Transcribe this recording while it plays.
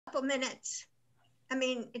couple minutes. I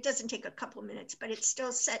mean, it doesn't take a couple minutes, but it's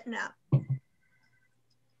still setting up. I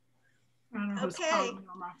don't know who's calling me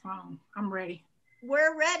on my phone. I'm ready.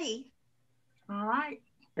 We're ready. All right.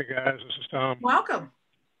 Hey guys, this is Tom. Welcome.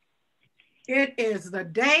 It is the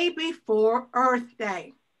day before Earth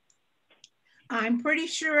Day. I'm pretty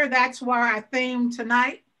sure that's why our theme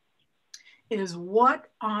tonight is what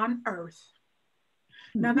on earth?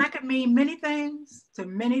 Now that could mean many things to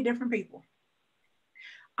many different people.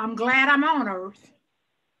 I'm glad I'm on Earth.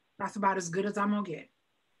 That's about as good as I'm gonna get.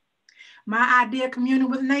 My idea of communing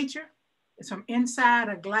with nature is from inside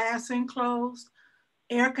a glass enclosed,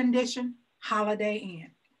 air-conditioned Holiday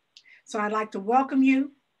Inn. So I'd like to welcome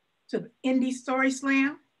you to the Indy Story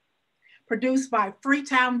Slam, produced by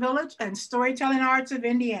Freetown Village and Storytelling Arts of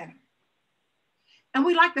Indiana. And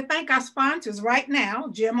we'd like to thank our sponsors right now,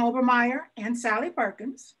 Jim Obermaier and Sally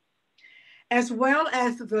Perkins, as well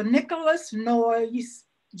as the Nicholas Noyes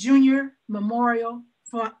Jr. Memorial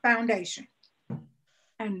Foundation.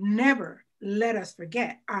 And never let us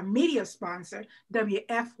forget our media sponsor,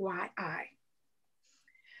 WFYI.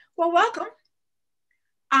 Well, welcome.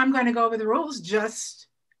 I'm going to go over the rules just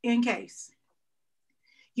in case.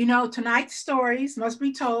 You know, tonight's stories must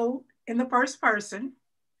be told in the first person,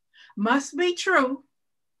 must be true.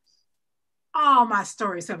 All my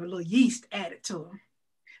stories have a little yeast added to them,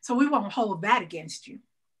 so we won't hold that against you.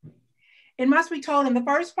 It must be told in the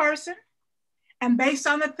first person and based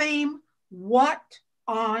on the theme, what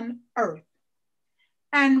on earth?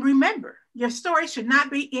 And remember, your story should not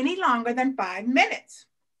be any longer than 5 minutes.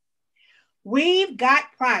 We've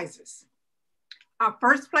got prizes. Our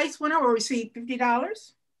first place winner will receive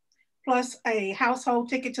 $50 plus a household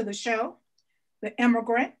ticket to the show, The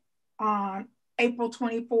Immigrant, on April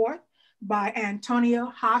 24th by Antonio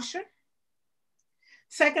Hasha.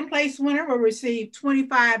 Second place winner will receive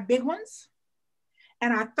 25 big ones.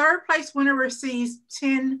 And our third place winner receives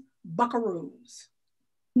 10 buckaroos.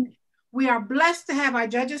 We are blessed to have our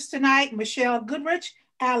judges tonight, Michelle Goodrich,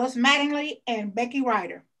 Alice Mattingly, and Becky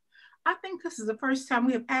Ryder. I think this is the first time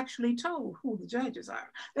we have actually told who the judges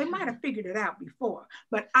are. They might have figured it out before,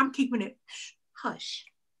 but I'm keeping it hush.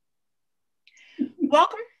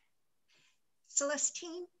 Welcome.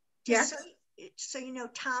 Celestine, yes. So you know,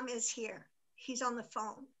 Tom is here. He's on the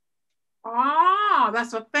phone. Oh,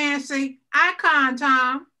 that's a fancy icon,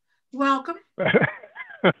 Tom. Welcome.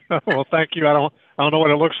 Well, thank you. I don't know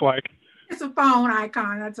what it looks like. It's a phone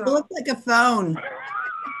icon, that's all. It looks like a phone.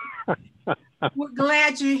 We're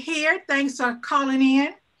glad you're here. Thanks for calling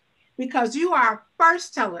in because you are our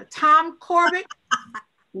first teller. Tom Corbett,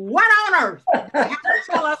 what on earth? You have to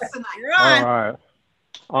tell us tonight. All right.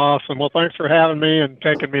 Awesome. Well, thanks for having me and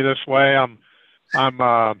taking me this way. I'm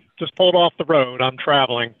just pulled off the road. I'm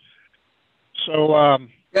traveling. So,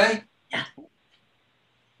 Okay.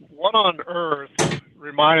 what on earth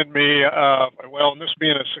reminded me of, well, and this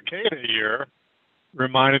being a cicada year,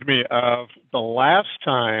 reminded me of the last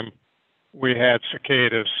time we had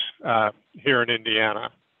cicadas here in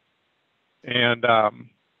Indiana. And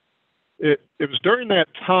it was during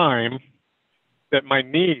that time that my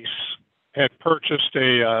niece had purchased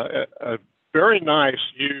a very nice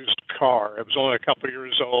used car. It was only a couple of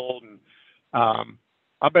years old, and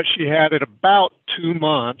I bet she had it about 2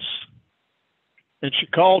 months. And she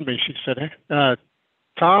called me. She said,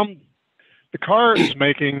 Tom, the car is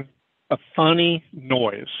making a funny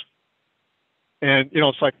noise. And, you know,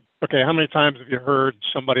 it's like, okay, how many times have you heard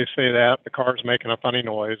somebody say that? The car's making a funny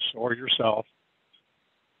noise, or yourself.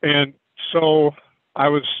 And so I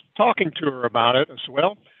was talking to her about it. I said,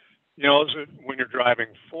 well, you know, is it when you're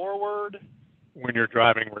driving forward, when you're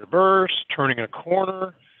driving reverse, turning a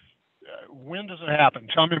corner? When does it happen?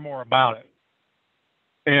 Tell me more about it.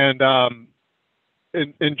 And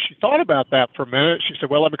she thought about that for a minute. She said,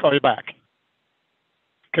 well, let me call you back.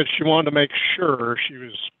 Because she wanted to make sure she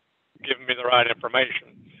was giving me the right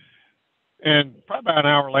information. And probably about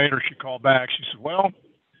an hour later, she called back. She said, well,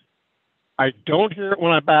 I don't hear it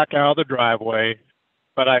when I back out of the driveway,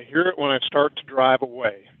 but I hear it when I start to drive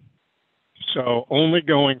away. So only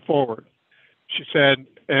going forward. She said,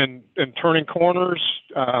 and turning corners,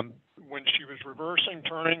 when she was reversing,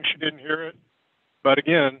 turning, she didn't hear it. But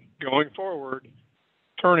again, going forward,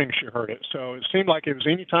 turning, she heard it. So it seemed like it was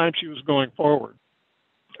any time she was going forward.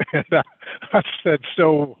 And I said,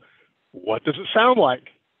 so what does it sound like?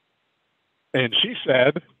 And she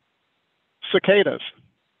said, cicadas.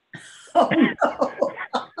 Oh, no.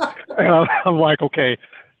 And I'm like, okay,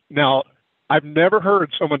 now I've never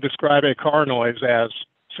heard someone describe a car noise as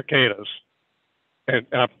cicadas. And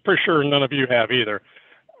I'm pretty sure none of you have either.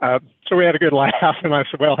 So we had a good laugh, and I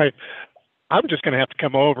said, well, hey, I'm just going to have to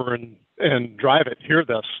come over and drive it, hear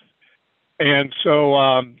this. And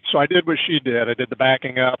so, so I did what she did. I did the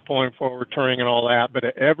backing up, pulling forward, turning, and all that. But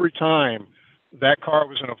every time that car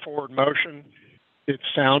was in a forward motion, it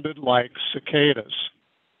sounded like cicadas.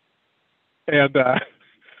 And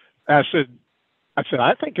I said,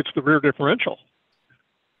 I think it's the rear differential.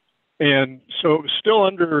 And so it was still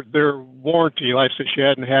under their warranty. Like I said, she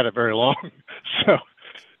hadn't had it very long. So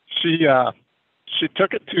she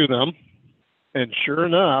took it to them, and sure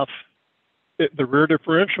enough, the rear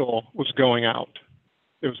differential was going out.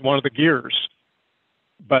 It was one of the gears.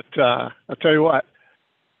 But I'll tell you what,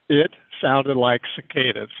 it sounded like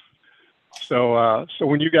cicadas. So so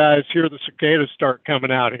when you guys hear the cicadas start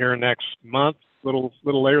coming out here next month, little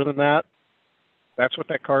later than that, that's what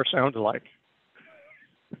that car sounded like.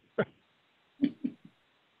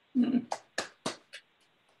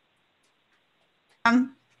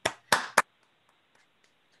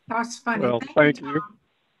 That's funny. Well, thank you.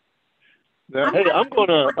 Hey, I'm going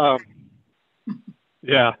to,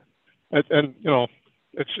 yeah, and you know,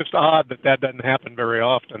 it's just odd that doesn't happen very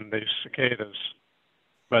often, these cicadas.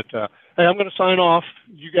 But hey, I'm going to sign off.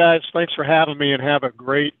 You guys, thanks for having me, and have a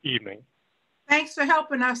great evening. Thanks for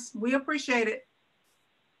helping us. We appreciate it.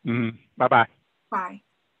 Bye-bye. Bye.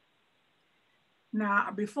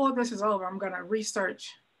 Now, before this is over, I'm going to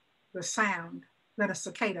research the sound that a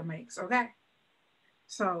cicada makes, okay?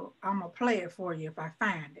 So I'm going to play it for you if I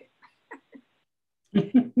find it.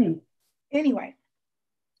 Anyway,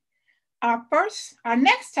 our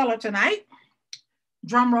next teller tonight,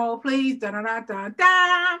 drum roll please, da da da da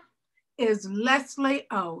da, is Leslie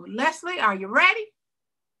O. Leslie, are you ready?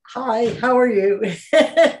 Hi, how are you?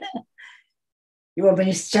 You want me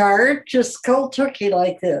to start? Just cold turkey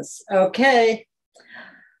like this. Okay.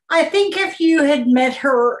 I think if you had met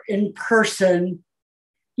her in person,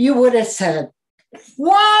 you would have said,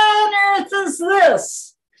 "What on earth is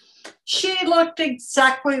this?" She looked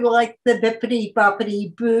exactly like the Bippity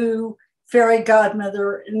Boppity Boo fairy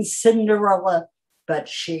godmother in Cinderella, but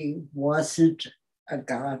she wasn't a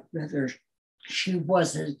godmother. She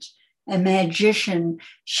wasn't a magician.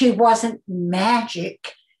 She wasn't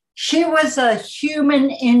magic. She was a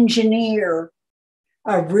human engineer,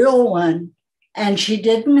 a real one, and she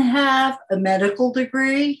didn't have a medical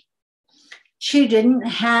degree. She didn't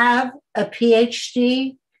have a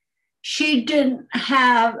PhD. She didn't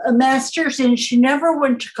have a master's, and she never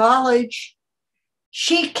went to college.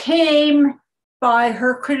 She came by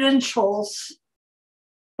her credentials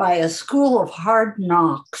by a school of hard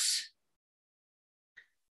knocks,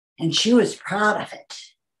 and she was proud of it.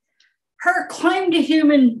 Her claim to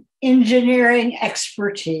human engineering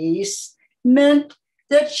expertise meant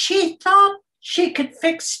that she thought she could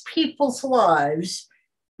fix people's lives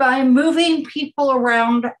by moving people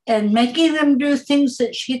around and making them do things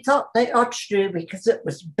that she thought they ought to do because it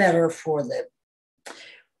was better for them,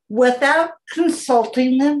 without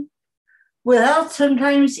consulting them, without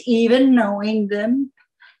sometimes even knowing them.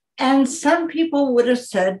 And some people would have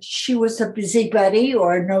said she was a busybody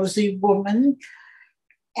or a nosy woman,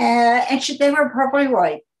 and they were probably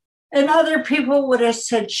right. And other people would have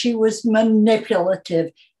said she was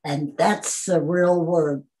manipulative, and that's the real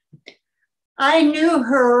word. I knew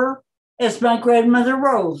her as my grandmother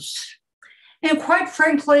Rose, and quite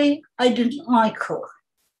frankly, I didn't like her.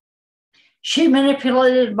 She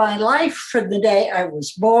manipulated my life from the day I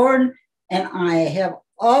was born, and I have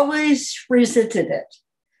always resented it.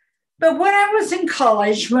 But when I was in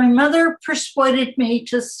college, my mother persuaded me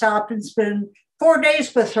to stop and spend 4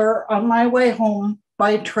 days with her on my way home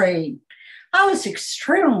by train. I was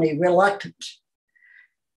extremely reluctant,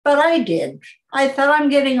 but I did. I thought, I'm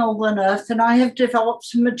getting old enough and I have developed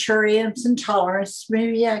some maturity and some tolerance.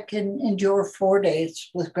 Maybe I can endure 4 days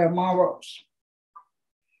with Grandma Rose.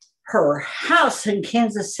 Her house in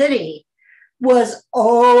Kansas City was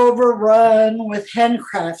overrun with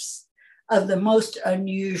handcrafts of the most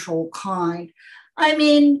unusual kind. I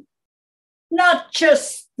mean, not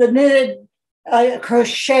just the knitted,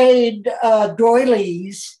 crocheted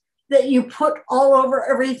doilies that you put all over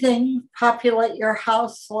everything, populate your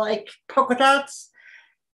house like polka dots.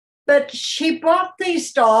 But she bought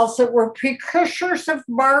these dolls that were precursors of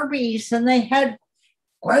Barbies, and they had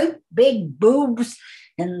great big boobs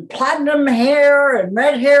and platinum hair and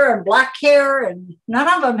red hair and black hair, and none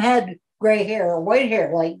of them had gray hair or white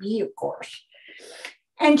hair like me, of course.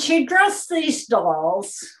 And she dressed these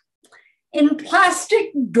dolls in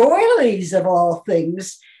plastic doilies, of all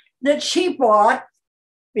things, that she bought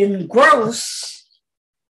in gross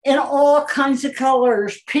in all kinds of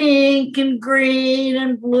colors, pink and green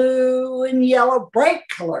and blue and yellow, bright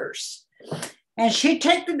colors. And she'd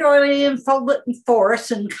take the doily and fold it in fours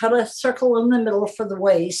and cut a circle in the middle for the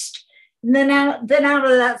waist. And then out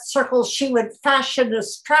of that circle, she would fashion a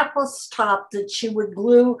strapless top that she would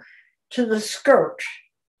glue to the skirt.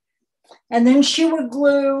 And then she would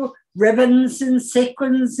glue ribbons and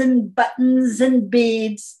sequins and buttons and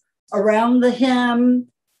beads around the hem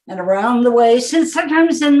and around the waist, and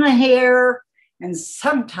sometimes in the hair, and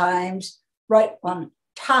sometimes right on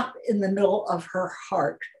top in the middle of her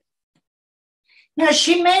heart. Now,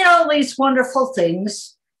 she made all these wonderful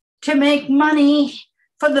things to make money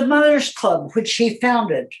for the Mothers Club, which she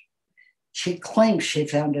founded. She claims she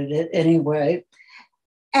founded it anyway.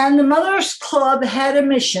 And the Mothers Club had a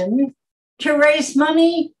mission to raise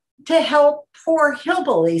money to help poor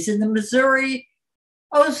hillbillies in the Missouri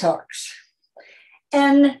Ozarks.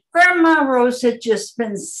 And Grandma Rose had just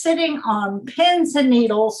been sitting on pins and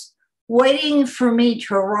needles waiting for me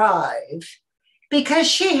to arrive, because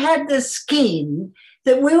she had this scheme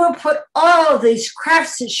that we would put all of these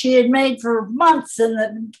crafts that she had made for months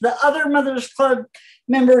and the other Mothers Club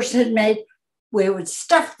members had made, we would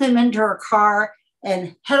stuff them into her car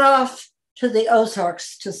and head off to the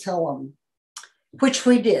Ozarks to sell them, which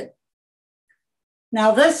we did.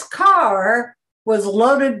 Now, this car was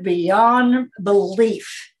loaded beyond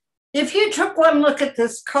belief. If you took one look at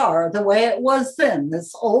this car the way it was then,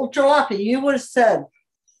 this old jalopy, you would have said,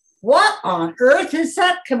 what on earth is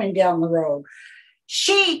that coming down the road?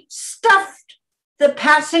 She stuffed the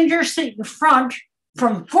passenger seat in front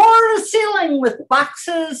from floor to ceiling with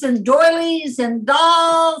boxes and doilies and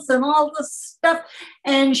dolls and all this stuff.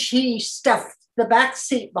 And she stuffed the back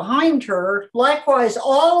seat behind her, likewise,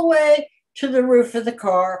 all the way to the roof of the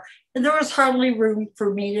car. And there was hardly room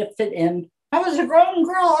for me to fit in. I was a grown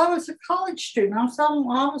girl. I was a college student.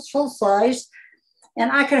 I was full size. And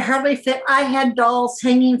I could hardly fit. I had dolls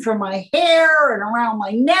hanging from my hair and around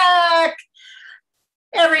my neck.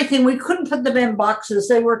 Everything. We couldn't put them in boxes.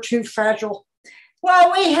 They were too fragile.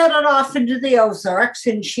 Well, we headed off into the Ozarks,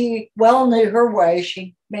 and she well knew her way.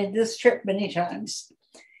 She made this trip many times.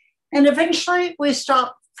 And eventually we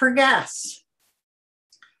stopped for gas.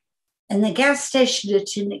 And the gas station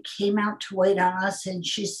attendant came out to wait on us, and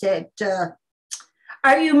she said,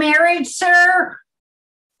 are you married, sir?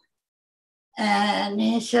 And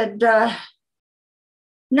he said, not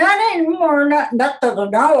anymore, not that I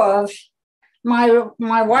know of.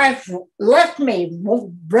 My wife left me,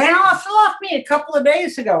 ran off and left me a couple of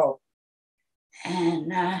days ago.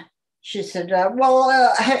 And she said,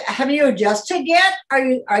 well, have you adjusted yet?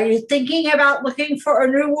 Are you thinking about looking for a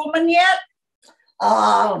new woman yet?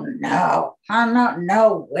 Oh, no, I'm not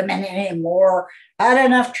no women anymore. I had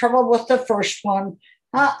enough trouble with the first one.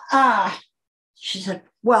 She said,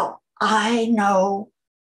 well, I know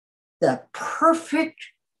the perfect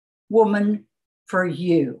woman for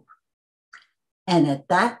you. And at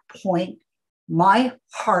that point, my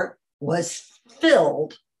heart was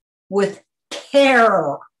filled with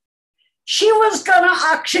terror. She was going to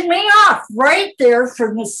auction me off right there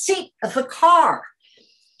from the seat of the car.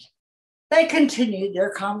 They continued their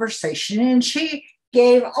conversation, and she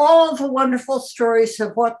gave all the wonderful stories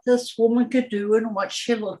of what this woman could do and what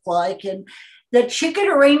she looked like, and that she could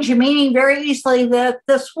arrange a meeting very easily, that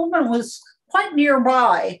this woman was quite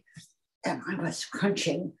nearby. And I was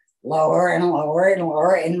crunching lower and lower and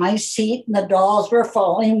lower in my seat, and the dolls were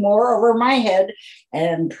falling more over my head.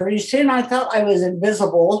 And pretty soon I thought I was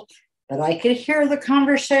invisible, but I could hear the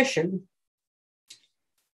conversation.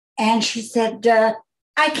 And she said,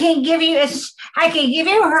 I can give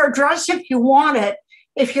you her address if you want it.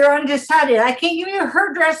 If you're undecided, I can give you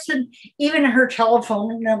her address and even her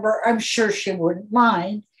telephone number. I'm sure she wouldn't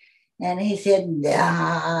mind. And he said,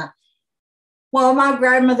 nah. Well, my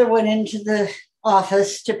grandmother went into the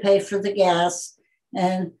office to pay for the gas.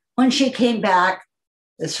 And when she came back,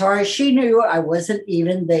 as far as she knew, I wasn't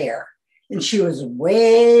even there. And she was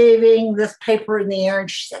waving this paper in the air.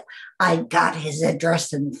 And she said, I got his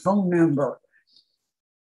address and phone number.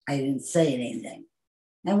 I didn't say anything.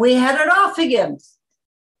 And we headed off again.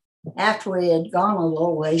 After we had gone a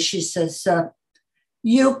little way, she says,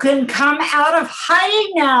 you can come out of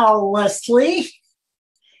hiding now, Leslie.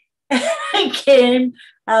 And I came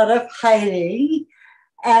out of hiding.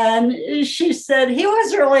 And she said, he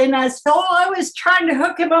was a really nice fellow. I was trying to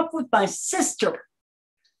hook him up with my sister.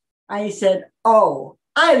 I said, oh,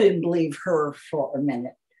 I didn't believe her for a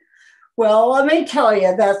minute. Well, let me tell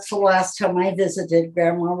you, that's the last time I visited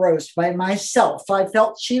Grandma Rose by myself. I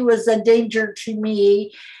felt she was a danger to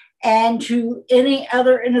me and to any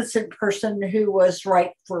other innocent person who was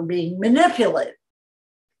ripe for being manipulated.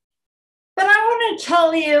 But I want to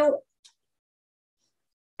tell you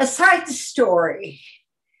a side story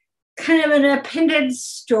kind of an appended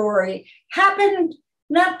story. Happened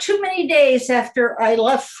not too many days after I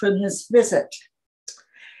left from this visit.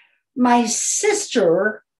 My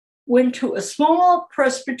sister went to a small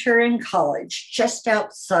Presbyterian college just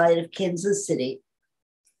outside of Kansas City.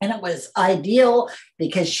 And it was ideal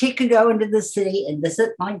because she could go into the city and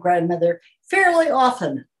visit my grandmother fairly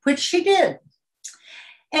often, which she did.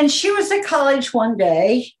 And she was at college one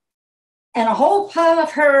day, and a whole pile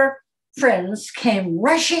of her friends came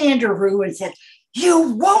rushing into her room and said, "You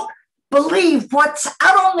won't believe what's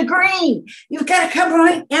out on the green. You've got to come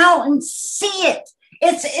right now and see it.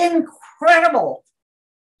 It's incredible."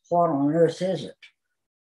 What on earth is it?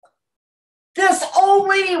 This old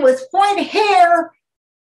lady with white hair,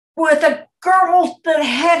 with a girdle that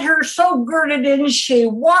had her so girded in she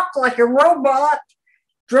walked like a robot,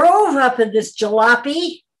 drove up in this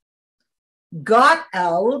jalopy, got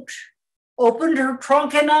out, opened her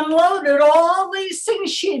trunk and unloaded all these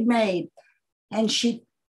things she'd made. And she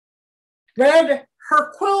spread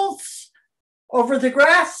her quilts over the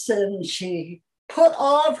grass and she put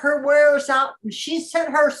all of her wares out and she set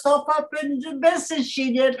herself up into business,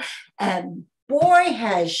 she did. And boy,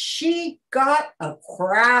 has she got a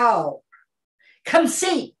crowd. Come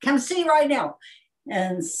see right now.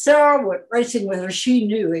 And Sarah went racing with her. She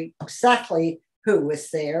knew exactly who was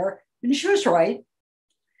there. And she was right.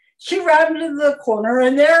 She rounded the corner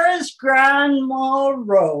and there is Grandma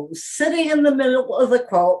Rose sitting in the middle of the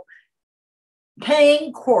quilt,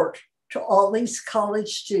 paying court to all these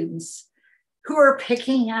college students who are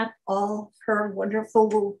picking up all her wonderful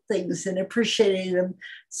little things and appreciating them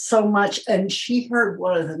so much. And she heard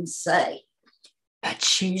one of them say, "But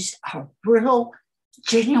she's a real,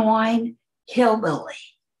 genuine hillbilly.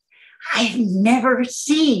 I've never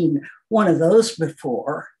seen one of those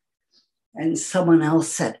before." And someone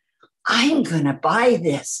else said, "I'm going to buy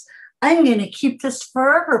this. I'm going to keep this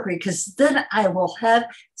forever because then I will have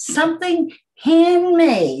something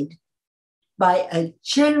handmade by a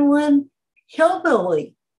genuine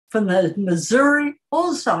hillbilly from the Missouri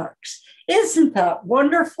Ozarks." Isn't that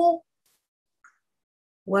wonderful?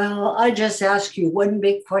 Well, I just ask you one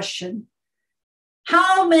big question.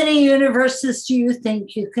 How many universes do you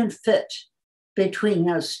think you can fit between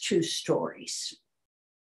those two stories?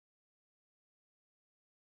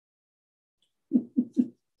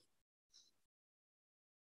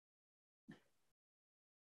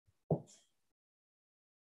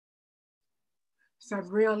 It's a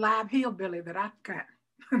real live hillbilly that I've got.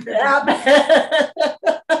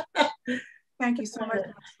 Thank you so much,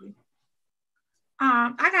 Leslie.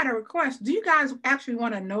 I got a request. Do you guys actually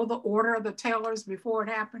want to know the order of the tellers before it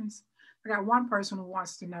happens? I got one person who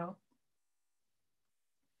wants to know.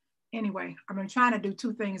 Anyway, I've been trying to do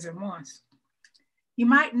two things at once. You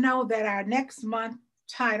might know that our next month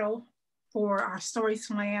title for our Story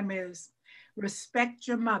Slam is Respect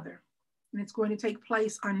Your Mother. And it's going to take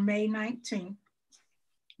place on May 19th.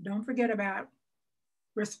 Don't forget about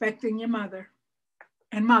respecting your mother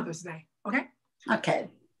and Mother's Day, okay? Okay.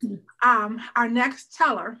 Our next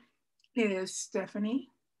teller is Stephanie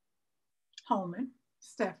Holman.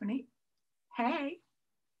 Stephanie, hey.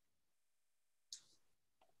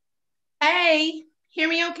 Hey, hear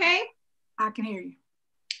me okay? I can hear you.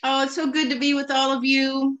 Oh, it's so good to be with all of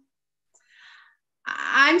you.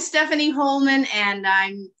 I'm Stephanie Holman, and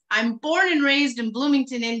I'm born and raised in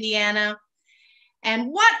Bloomington, Indiana.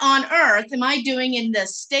 And what on earth am I doing in the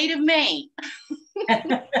state of Maine?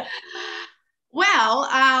 Well,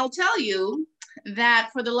 I'll tell you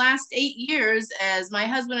that for the last 8 years, as my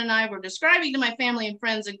husband and I were describing to my family and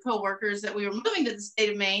friends and coworkers that we were moving to the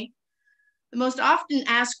state of Maine, the most often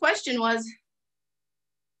asked question was,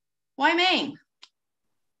 why Maine?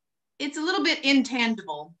 It's a little bit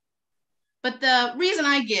intangible, but the reason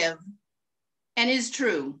I give, and is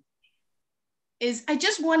true, is I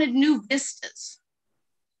just wanted new vistas.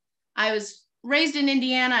 I was raised in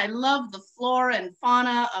Indiana. I love the flora and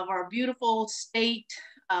fauna of our beautiful state,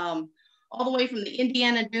 all the way from the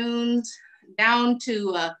Indiana dunes down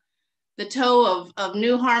to the toe of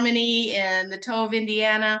New Harmony and the toe of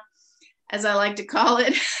Indiana, as I like to call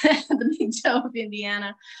it, the big toe of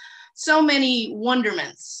Indiana. So many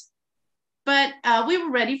wonderments. But we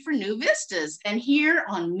were ready for new vistas. And here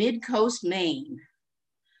on Mid-Coast Maine,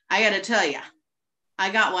 I got to tell you, I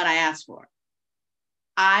got what I asked for.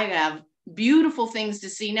 I have beautiful things to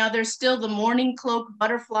see. Now, there's still the morning cloak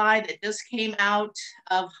butterfly that just came out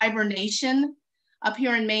of hibernation up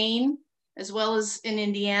here in Maine, as well as in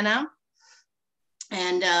Indiana.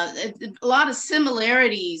 And a lot of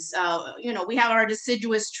similarities. You know, we have our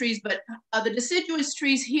deciduous trees, but the deciduous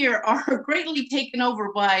trees here are greatly taken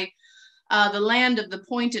over by the land of the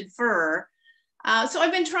pointed fir. So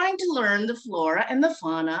I've been trying to learn the flora and the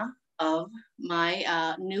fauna of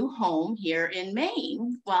my new home here in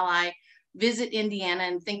Maine while I visit Indiana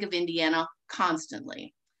and think of Indiana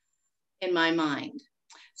constantly in my mind.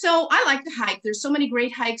 So I like to hike. There's so many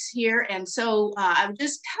great hikes here. And so I would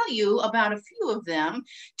just tell you about a few of them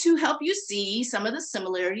to help you see some of the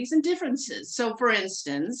similarities and differences. So for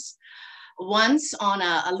instance, once on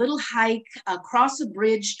a little hike across a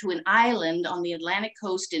bridge to an island on the Atlantic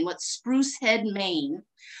coast in what's Spruce Head, Maine,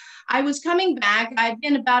 I was coming back. I'd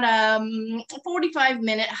been about a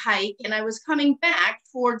 45-minute hike, and I was coming back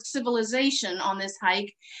towards civilization on this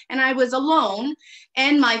hike, and I was alone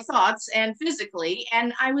and my thoughts and physically,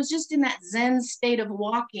 and I was just in that Zen state of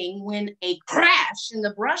walking when a crash in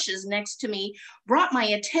the brushes next to me brought my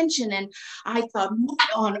attention, and I thought, what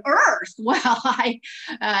on earth? Well,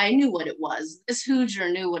 I knew what it was. This Hoosier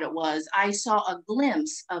knew what it was. I saw a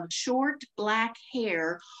glimpse of short black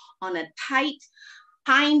hair on a tight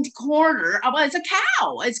hind quarter. Well, it's a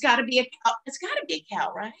cow. It's got to be a cow. It's got to be a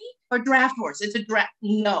cow, right? Or draft horse. It's a draft.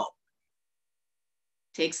 No.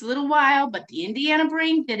 Takes a little while, but the Indiana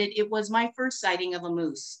brain did it. It was my first sighting of a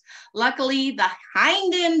moose. Luckily, the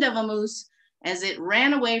hind end of a moose, as it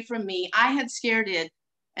ran away from me, I had scared it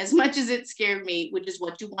as much as it scared me, which is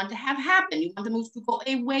what you want to have happen. You want the moose to go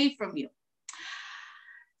away from you.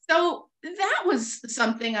 So that was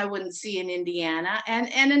something I wouldn't see in Indiana.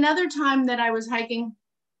 And another time that I was hiking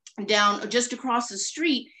down just across the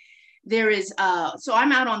street, there is, so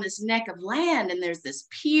I'm out on this neck of land, and there's this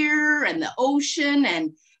pier and the ocean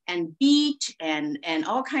and beach and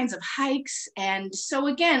all kinds of hikes. And so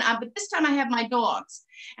again, but this time I have my dogs,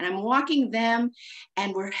 and I'm walking them,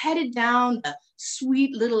 and we're headed down the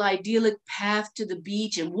sweet little idyllic path to the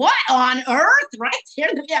beach. And what on earth? Right here,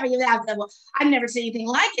 I've never seen anything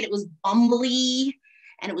like it. It was bumbly,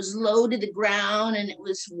 and it was low to the ground, and it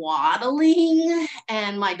was waddling,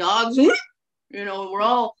 and my dogs, we're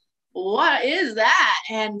all, what is that?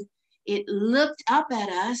 And it looked up at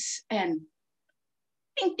us and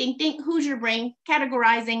ding, ding, ding, Hoosier brain,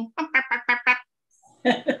 categorizing.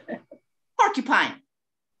 Porcupine.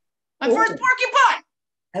 My first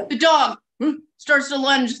porcupine. The dog starts to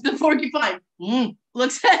lunge the porcupine.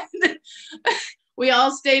 Looks at it. We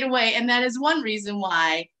all stayed away. And that is one reason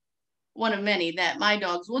why, one of many, that my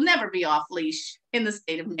dogs will never be off leash in the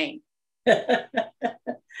state of Maine.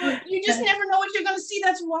 You just never know what you're going to see.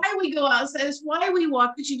 That's why we go outside. That's why we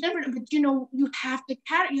walk. But you never know. But you have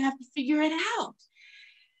to figure it out.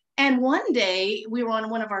 And one day we were on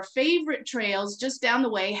one of our favorite trails just down the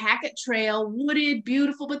way, Hackett Trail, wooded,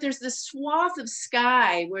 beautiful, but there's this swath of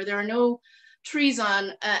sky where there are no trees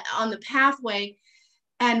on the pathway.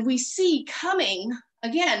 And we see coming,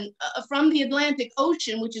 again, from the Atlantic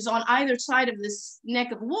Ocean, which is on either side of this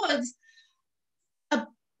neck of woods, a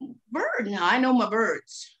bird. Now, I know my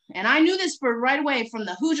birds. And I knew this bird right away from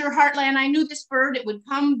the Hoosier heartland. I knew this bird. It would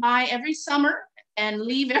come by every summer and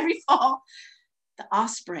leave every fall. The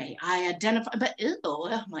osprey, I identified, but ew,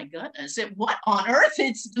 oh my goodness, what on earth?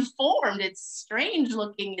 It's deformed, it's strange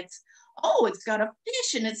looking, it's got a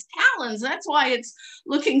fish in its talons, that's why it's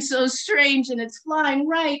looking so strange, and it's flying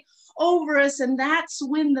right over us, and that's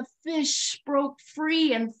when the fish broke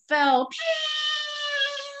free and fell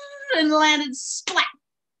and landed splat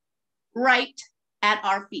right at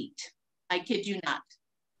our feet. I kid you not.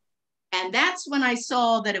 And that's when I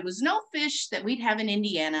saw that it was no fish that we'd have in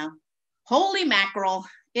Indiana. Holy mackerel.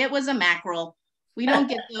 It was a mackerel. We don't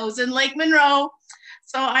get those in Lake Monroe.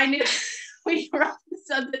 So I knew we were on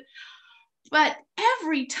something. But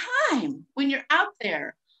every time when you're out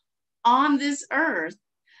there on this earth,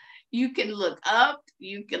 you can look up,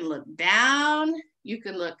 you can look down, you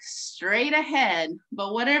can look straight ahead.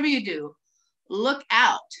 But whatever you do, look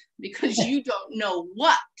out, because you don't know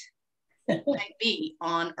what might be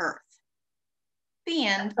on earth. The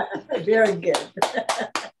end. Very good.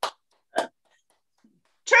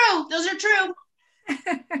 True. Those are true.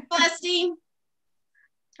 Celestine.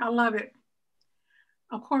 I love it.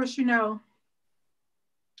 Of course, I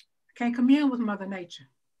can't commune with Mother Nature.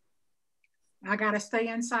 I got to stay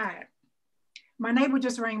inside. My neighbor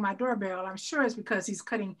just rang my doorbell. I'm sure it's because he's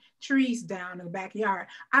cutting trees down in the backyard.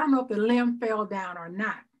 I don't know if the limb fell down or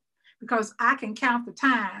not, because I can count the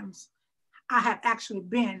times I have actually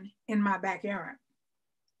been in my backyard.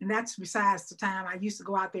 And that's besides the time I used to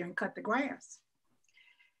go out there and cut the grass.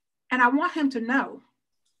 And I want him to know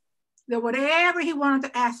that whatever he wanted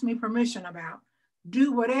to ask me permission about,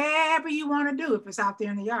 do whatever you want to do if it's out there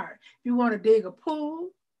in the yard. If you want to dig a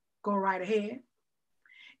pool, go right ahead.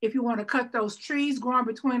 If you want to cut those trees growing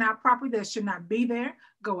between our property that should not be there,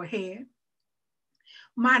 go ahead.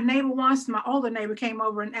 My neighbor once, my older neighbor came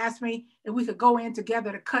over and asked me if we could go in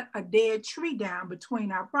together to cut a dead tree down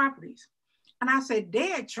between our properties. And I said,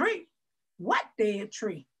 dead tree? What dead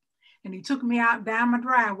tree? And he took me out down my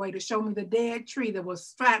driveway to show me the dead tree that was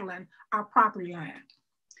straddling our property line.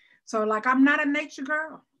 So like, I'm not a nature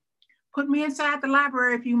girl. Put me inside the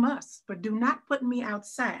library if you must, but do not put me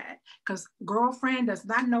outside, because girlfriend does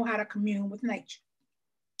not know how to commune with nature.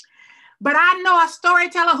 But I know a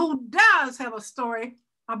storyteller who does have a story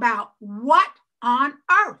about what on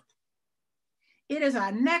earth. It is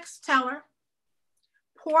our next teller,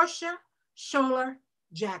 Portia Scholler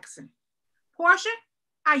Jackson. Portia,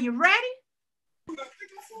 are you ready?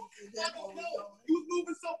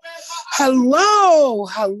 Hello,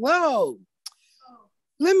 hello.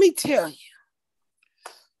 Let me tell you,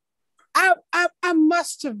 I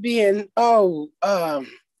must have been 10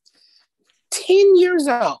 years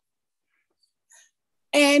old,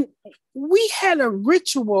 and we had a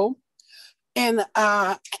ritual, an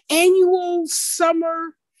annual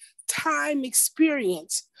summer time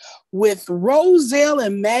experience with Roselle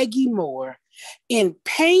and Maggie Moore in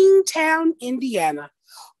Paynestown, Indiana,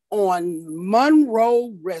 on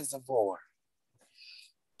Monroe Reservoir.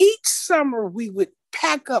 Each summer we would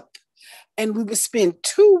pack up and we would spend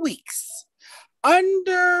 2 weeks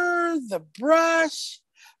under the brush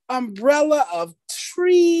umbrella of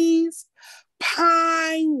trees,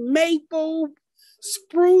 pine, maple,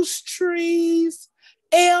 spruce trees,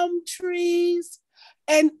 elm trees,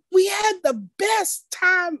 and we had the best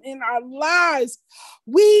time in our lives.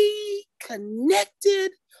 We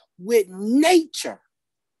connected with nature.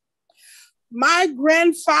 My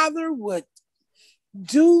grandfather would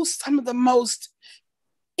do some of the most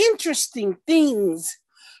interesting things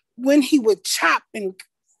when he would chop and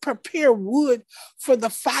prepare wood for the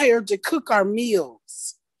fire to cook our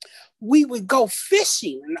meals. We would go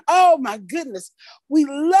fishing, and oh my goodness, we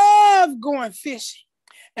loved going fishing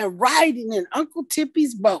and riding in Uncle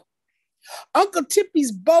Tippy's boat. Uncle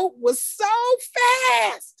Tippy's boat was so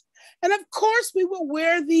fast. And of course we would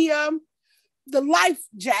wear the life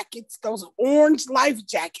jackets, those orange life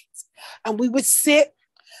jackets. And we would sit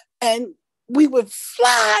and we would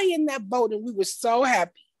fly in that boat, and we were so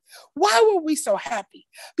happy. Why were we so happy?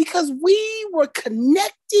 Because we were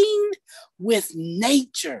connecting with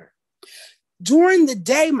nature. During the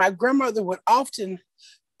day, my grandmother would often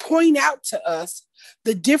point out to us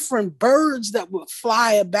the different birds that would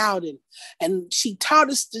fly about, and she taught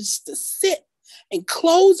us just to sit and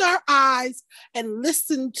close our eyes and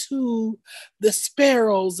listen to the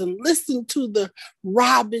sparrows and listen to the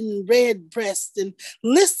robin redbreast and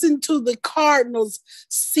listen to the cardinals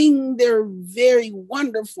sing their very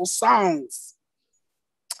wonderful songs.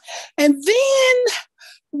 And then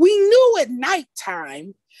we knew at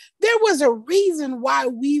nighttime there was a reason why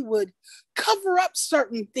we would cover up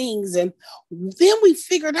certain things. And then we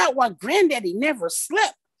figured out why Granddaddy never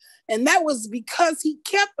slept. And that was because he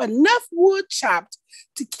kept enough wood chopped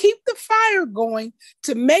to keep the fire going,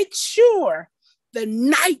 to make sure the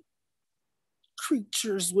night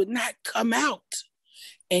creatures would not come out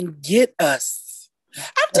and get us.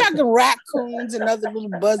 I'm talking raccoons and other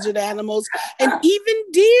little buzzard animals, and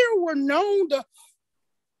even deer were known to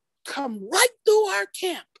come right through our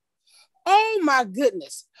camp. Oh my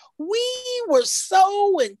goodness. We were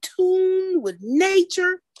so in tune with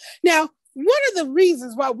nature. Now, one of the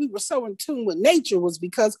reasons why we were so in tune with nature was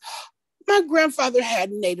because my grandfather had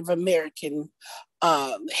Native American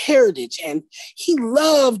heritage, and he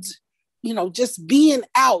loved, just being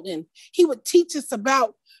out, and he would teach us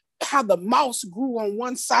about how the moss grew on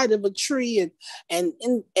one side of a tree and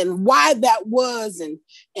why that was,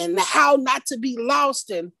 and how not to be lost.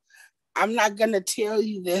 And I'm not going to tell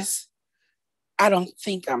you this. I don't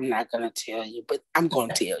think I'm not going to tell you, but I'm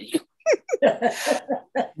going to tell you.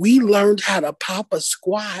 We learned how to pop a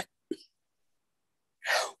squat.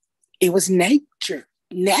 It was nature,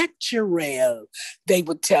 natural, they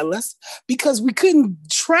would tell us, because we couldn't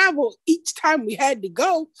travel each time we had to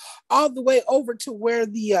go all the way over to where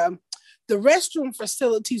the restroom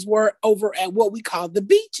facilities were over at what we call the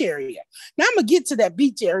beach area. Now I'm going to get to that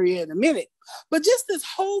beach area in a minute, but just this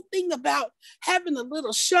whole thing about having a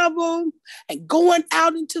little shovel and going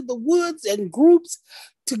out into the woods and groups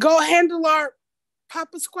to go handle our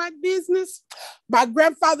Papa Squat business, my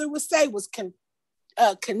grandfather would say was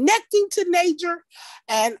connecting to nature,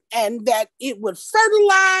 and that it would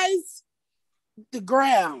fertilize the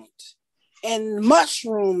ground, and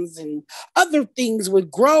mushrooms and other things would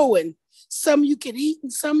grow, and some you could eat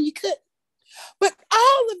and some you couldn't. But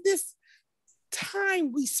all of this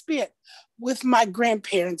time we spent with my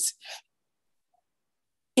grandparents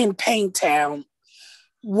in Paynestown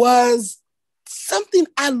was something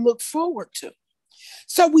I look forward to.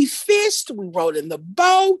 So we fished, we rode in the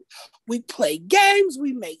boat, we played games,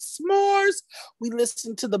 we made s'mores, we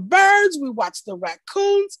listened to the birds, we watched the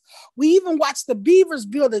raccoons, we even watched the beavers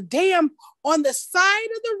build a dam on the side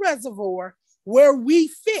of the reservoir where we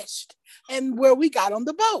fished and where we got on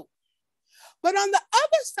the boat. But on the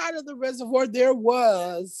other side of the reservoir, there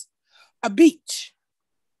was a beach.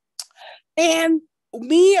 And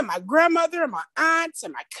me and my grandmother and my aunts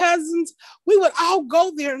and my cousins, we would all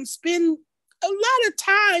go there and spend a lot of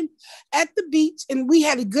time at the beach, and we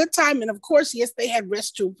had a good time. And of course, yes, they had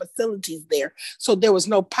restroom facilities there, so there was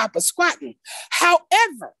no papa squatting.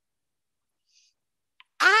 However,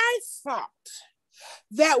 I thought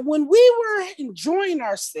that when we were enjoying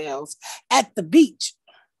ourselves at the beach,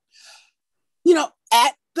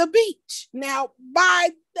 at the beach. Now, by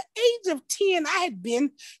the age of 10, I had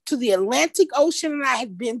been to the Atlantic Ocean and I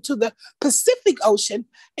had been to the Pacific Ocean,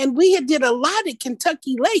 and we had did a lot at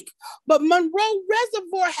Kentucky Lake, but Monroe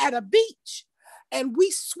Reservoir had a beach and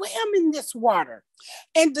we swam in this water.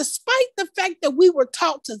 And despite the fact that we were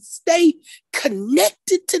taught to stay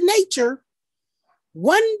connected to nature,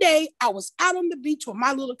 one day I was out on the beach with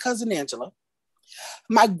my little cousin Angela.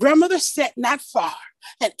 My grandmother sat not far,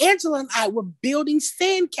 and Angela and I were building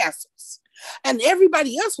sandcastles, and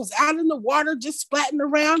everybody else was out in the water just splatting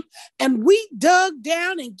around, and we dug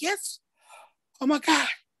down, and oh my God,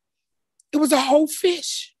 it was a whole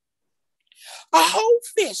fish. A whole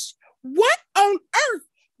fish. What on earth?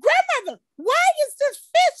 Grandmother, why is this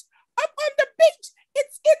fish up on the beach?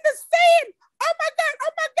 It's in the sand. Oh my God,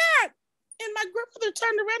 oh my God. And my grandmother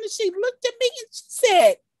turned around and she looked at me and she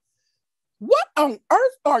said, "What on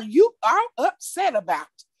earth are you all upset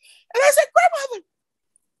about?" And I said, "Grandmother,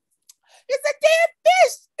 it's a damn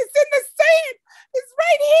fish. It's in the sand. It's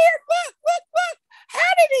right here. Look, look, look.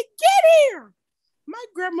 How did it get here?" My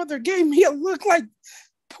grandmother gave me a look like,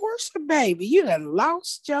 "Portia, baby, you done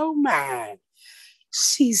lost your mind."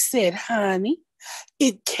 She said, "Honey,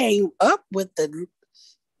 it came up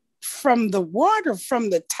from the water, from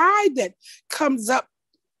the tide that comes up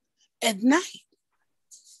at night."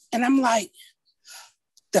 And I'm like,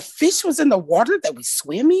 "The fish was in the water that we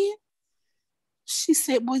swim in?" She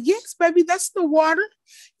said, "Well, yes, baby, that's the water.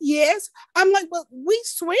 Yes." I'm like, "Well, we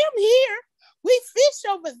swim here. We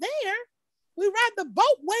fish over there. We ride the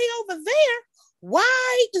boat way over there.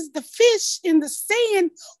 Why is the fish in the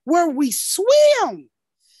sand where we swim?"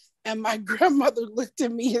 And my grandmother looked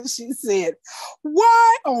at me and she said,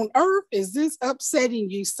 "Why on earth is this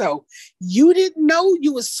upsetting you so? You didn't know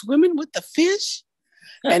you were swimming with the fish?"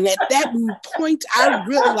 And at that point, I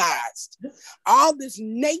realized all this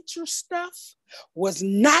nature stuff was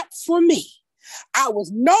not for me. I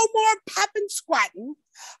was no more popping squatting.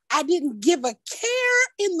 I didn't give a care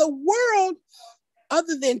in the world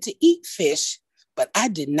other than to eat fish, but I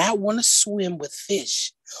did not want to swim with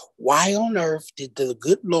fish. Why on earth did the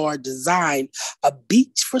good Lord design a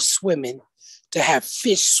beach for swimming to have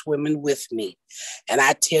fish swimming with me? And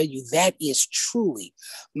I tell you, that is truly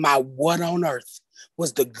my what on earth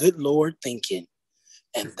was the good Lord thinking.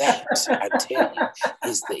 And that, I tell you,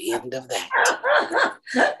 is the end of that.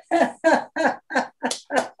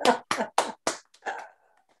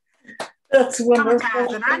 That's wonderful.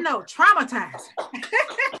 Traumatizing, I know, traumatizing.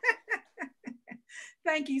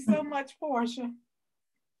 Thank you so much, Portia.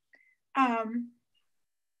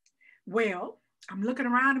 Well, I'm looking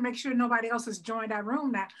around to make sure nobody else has joined our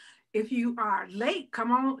room now. If you are late,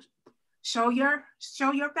 come on, show your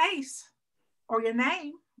face or your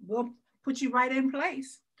name. We'll put you right in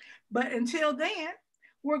place. But until then,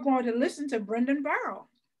 we're going to listen to Brendan Burrow.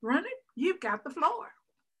 Brendan, you've got the floor.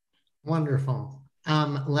 Wonderful.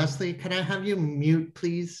 Leslie, could I have you mute,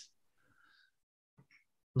 please?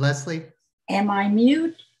 Leslie? Am I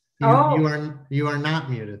mute? You are not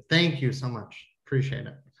muted. Thank you so much. Appreciate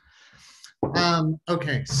it.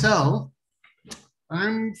 Okay, so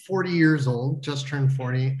I'm 40 years old, just turned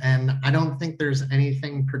 40, and I don't think there's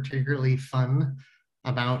anything particularly fun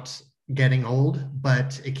about getting old,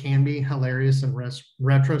 but it can be hilarious in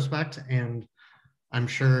retrospect. And I'm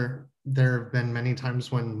sure there have been many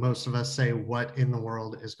times when most of us say, "What in the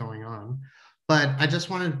world is going on?" But I just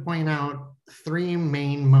wanted to point out 3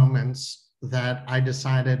 main moments that I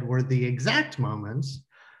decided were the exact moments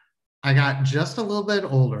I got just a little bit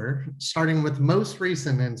older, starting with most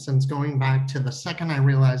recent instance, going back to the second I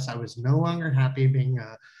realized I was no longer happy being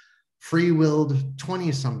a free-willed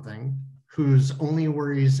 20-something whose only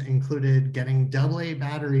worries included getting AA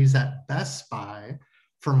batteries at Best Buy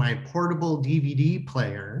for my portable DVD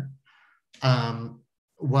player,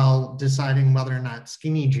 while deciding whether or not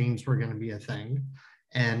skinny jeans were going to be a thing.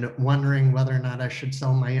 and wondering whether or not I should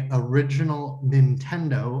sell my original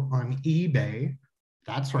Nintendo on eBay.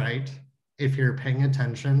 That's right. If you're paying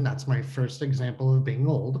attention, that's my first example of being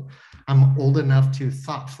old. I'm old enough to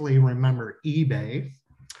thoughtfully remember eBay.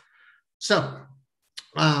 So,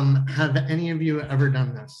 have any of you ever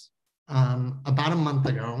done this? About a month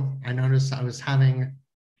ago, I noticed I was having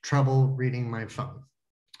trouble reading my phone.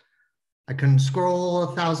 I couldn't scroll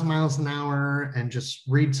 1,000 miles an hour and just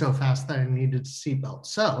read so fast that I needed a seatbelt.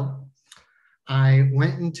 So I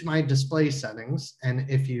went into my display settings, and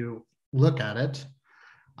if you look at it,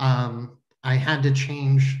 I had to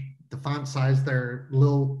change the font size. They're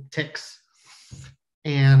little ticks,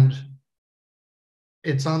 and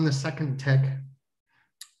it's on the second tick.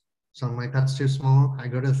 So I'm like, that's too small. I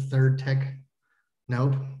go to the third tick.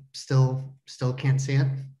 Nope, still can't see it.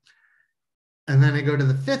 And then I go to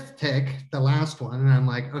the fifth tick, the last one, and I'm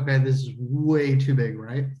like, okay, this is way too big,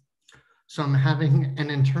 right? So I'm having an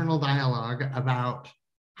internal dialogue about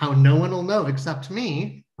how no one will know except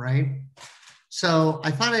me, right? So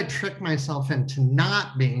I thought I'd trick myself into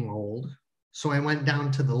not being old. So I went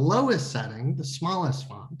down to the lowest setting, the smallest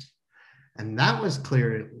font. And that was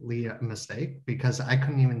clearly a mistake because I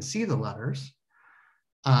couldn't even see the letters.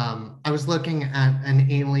 I was looking at an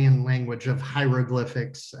alien language of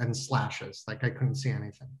hieroglyphics and slashes, like I couldn't see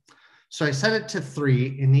anything. So I set it to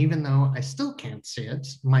 3, and even though I still can't see it,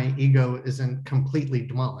 my ego isn't completely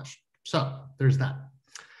demolished. So there's that.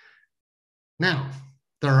 Now,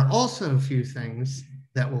 there are also a few things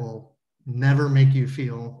that will never make you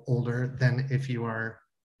feel older than if you are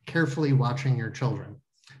carefully watching your children.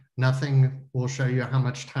 Nothing will show you how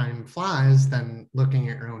much time flies than looking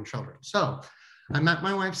at your own children. So I met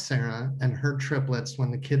my wife, Sarah, and her triplets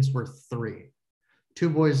when the kids were 3, 2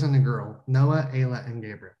 boys and a girl, Noah, Ayla, and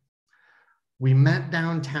Gabriel. We met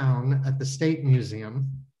downtown at the State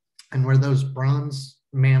Museum, and where those bronze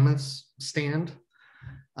mammoths stand,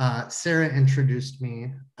 Sarah introduced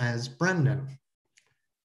me as Brendan.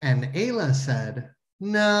 And Ayla said,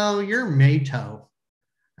 no, you're Mato.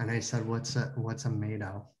 And I said, what's a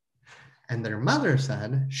Mato? And their mother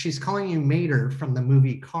said, she's calling you Mater from the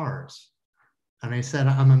movie Cars. And I said,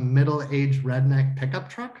 I'm a middle-aged redneck pickup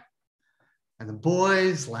truck. And the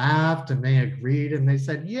boys laughed and they agreed and they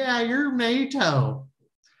said, yeah, you're Mato.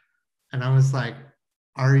 And I was like,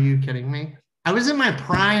 are you kidding me? I was in my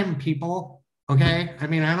prime, people, okay? I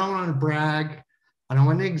mean, I don't want to brag. I don't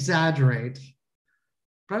want to exaggerate,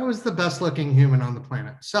 but I was the best looking human on the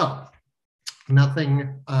planet. So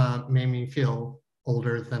nothing made me feel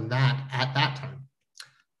older than that at that time.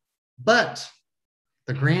 But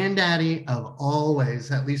the granddaddy of all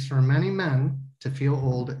ways, at least for many men, to feel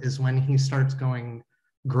old is when he starts going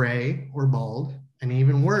gray or bald, and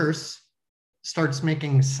even worse, starts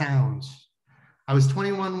making sounds. I was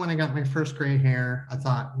 21 when I got my first gray hair. I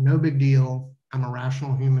thought, no big deal. I'm a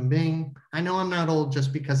rational human being. I know I'm not old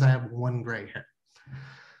just because I have 1 gray hair.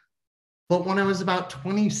 But when I was about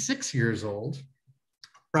 26 years old,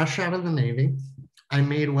 fresh out of the Navy, I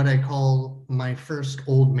made what I call my first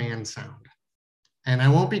old man sound. And I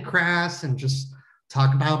won't be crass and just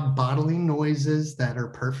talk about bodily noises that are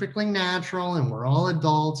perfectly natural and we're all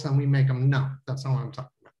adults and we make them. No, that's not what I'm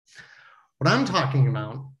talking about. What I'm talking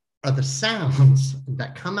about are the sounds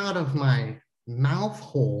that come out of my mouth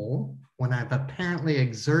hole when I've apparently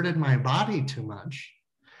exerted my body too much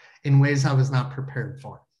in ways I was not prepared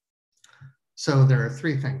for. So there are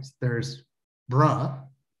 3 things. There's bruh,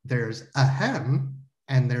 there's ahem,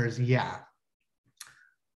 and there's yeah.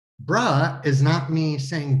 Bruh is not me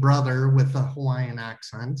saying brother with a Hawaiian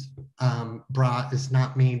accent. Bruh is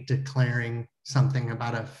not me declaring something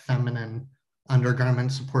about a feminine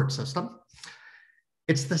undergarment support system.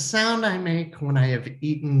 It's the sound I make when I have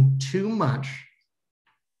eaten too much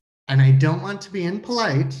and I don't want to be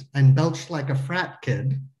impolite and belch like a frat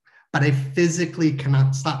kid, but I physically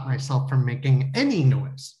cannot stop myself from making any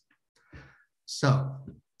noise. So,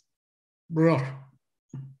 bruh,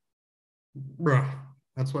 bruh.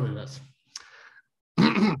 That's what it is.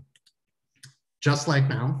 Just like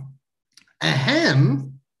now.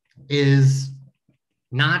 Ahem is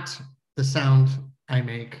not the sound I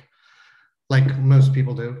make like most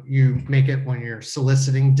people do. You make it when you're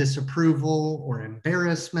soliciting disapproval or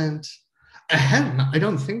embarrassment. Ahem, I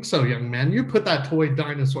don't think so, young man. You put that toy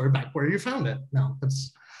dinosaur back where you found it. No,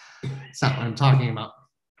 that's not what I'm talking about.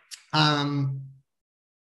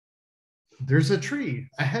 There's a tree,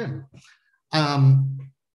 ahem.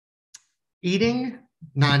 Eating,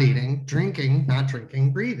 not eating, drinking, not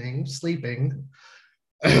drinking, breathing, sleeping.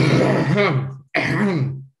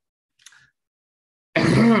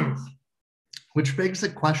 Which begs the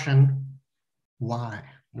question, why?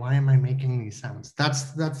 Why am I making these sounds?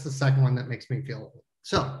 That's the second one that makes me feel old.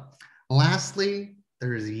 So lastly,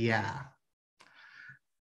 there's yeah.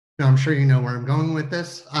 Now, I'm sure you know where I'm going with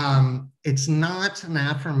this. It's not an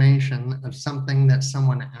affirmation of something that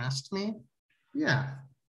someone asked me. Yeah.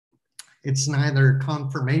 It's neither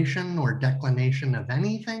confirmation or declination of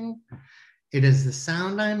anything. It is the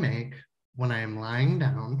sound I make when I am lying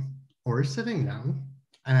down or sitting down.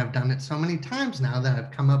 And I've done it so many times now that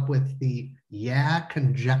I've come up with the yeah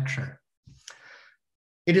conjecture.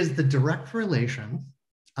 It is the direct relation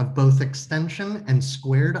of both extension and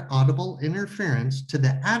squared audible interference to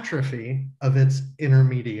the atrophy of its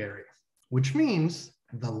intermediary, which means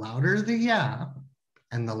the louder the yeah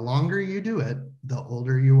and the longer you do it, the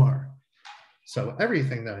older you are. So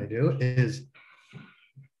everything that I do is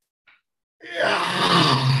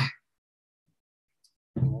yeah.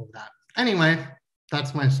 All of that. Anyway,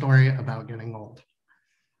 that's my story about getting old.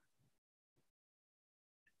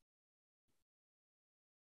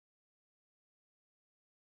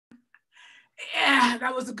 Yeah,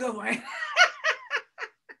 that was a good one.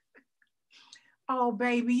 Oh,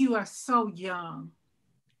 baby, you are so young.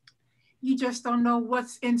 You just don't know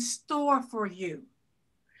what's in store for you.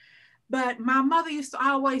 But my mother used to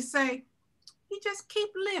always say, you just keep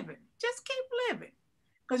living. Just keep living.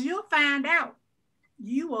 Because you'll find out.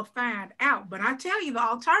 You will find out. But I tell you, the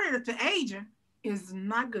alternative to aging is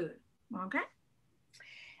not good. Okay?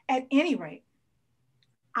 At any rate,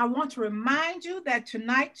 I want to remind you that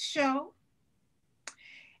tonight's show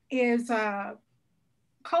is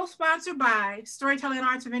co-sponsored by Storytelling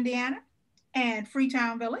Arts of Indiana and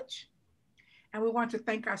Freetown Village. And we want to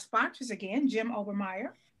thank our sponsors again, Jim Obermaier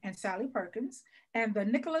and Sally Perkins, and the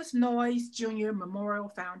Nicholas Noyes Jr. Memorial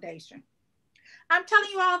Foundation. I'm telling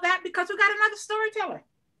you all that because we got another storyteller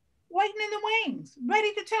waiting in the wings,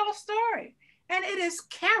 ready to tell a story. And it is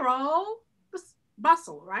Carol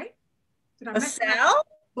Bussell, right? Did I mess it up?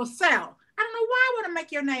 Bussell. I don't know why I want to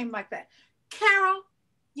make your name like that. Carol,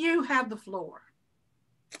 you have the floor.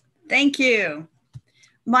 Thank you.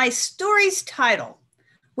 My story's title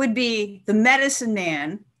would be The Medicine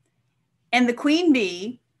Man and the Queen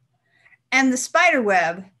Bee and the Spider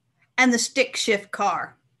Web and the Stick Shift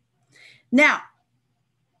Car. Now,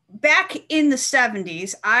 back in the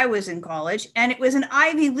 70s, I was in college, and it was an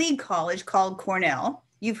Ivy League college called Cornell.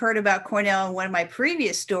 You've heard about Cornell in one of my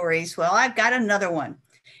previous stories. Well, I've got another one.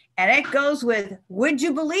 And it goes with Would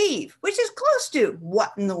You Believe, which is close to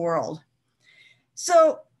What in the World.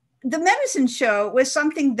 So the medicine show was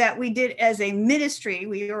something that we did as a ministry.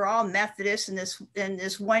 We were all Methodists in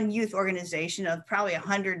this one youth organization of probably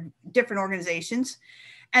 100 different organizations.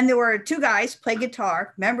 And there were two guys play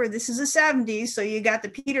guitar. Remember, this is the 70s, so you got the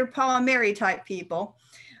Peter, Paul, and Mary type people.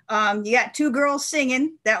 You got two girls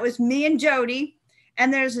singing. That was me and Jody.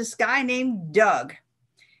 And there's this guy named Doug.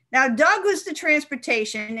 Now, Doug was the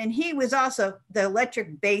transportation, and he was also the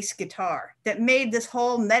electric bass guitar that made this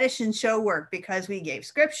whole medicine show work because we gave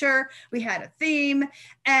scripture, we had a theme,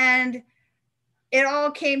 and it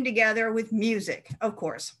all came together with music, of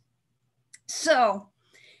course. So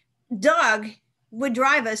Doug would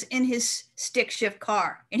drive us in his stick shift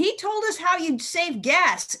car, and he told us how you'd save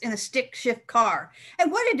gas in a stick shift car.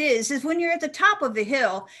 And what it is when you're at the top of the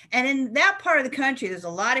hill, and in that part of the country, there's a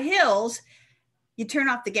lot of hills, you turn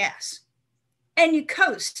off the gas and you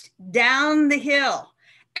coast down the hill.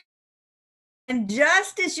 And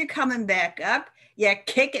just as you're coming back up, you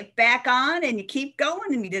kick it back on and you keep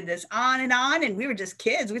going. And we did this on. And we were just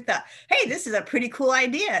kids. We thought, hey, this is a pretty cool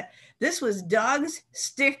idea. This was Doug's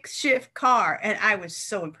stick shift car. And I was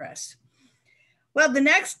so impressed. Well, the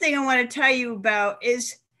next thing I want to tell you about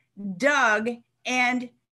is Doug and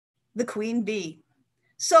the Queen Bee.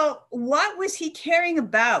 So what was he carrying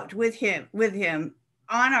about with him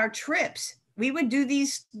on our trips? We would do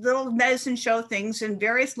these little medicine show things in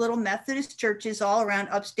various little Methodist churches all around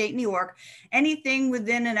upstate New York, anything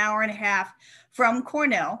within an hour and a half from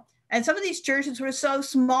Cornell. And some of these churches were so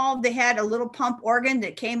small, they had a little pump organ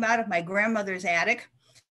that came out of my grandmother's attic.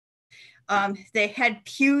 They had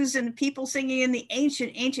pews and people singing in the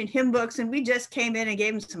ancient hymn books, and we just came in and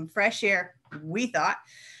gave them some fresh air, we thought.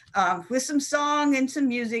 With some song and some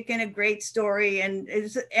music and a great story. And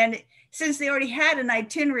since they already had an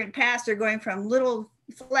itinerant pastor going from little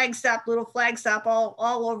flag stop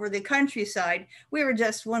all over the countryside, we were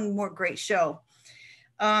just one more great show.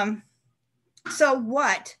 So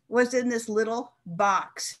what was in this little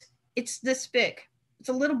box? It's this big. It's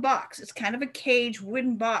a little box. It's kind of a cage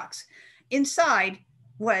wooden box. Inside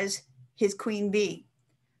was his Queen Bee.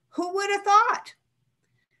 Who would have thought?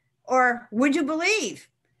 Or would you believe?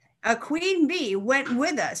 A Queen Bee went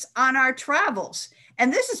with us on our travels.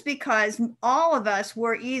 And this is because all of us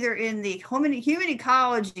were either in the human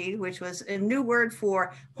ecology, which was a new word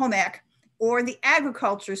for home ec, or the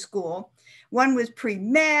agriculture school. One was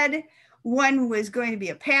pre-med, one was going to be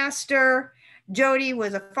a pastor. Jody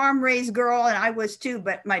was a farm-raised girl, and I was too,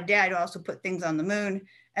 but my dad also put things on the moon.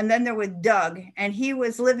 And then there was Doug, and he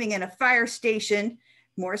was living in a fire station.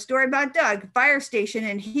 More story about Doug, fire station,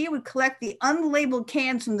 and he would collect the unlabeled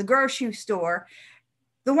cans from the grocery store,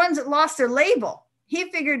 the ones that lost their label. He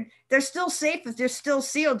figured they're still safe if they're still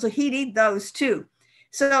sealed, so he'd eat those too.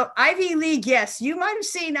 So Ivy League, yes, you might have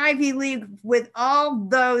seen Ivy League with all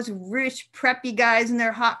those rich preppy guys and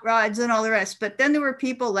their hot rods and all the rest, but then there were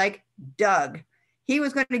people like Doug. He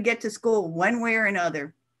was going to get to school one way or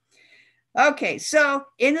another. Okay, so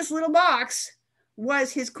in this little box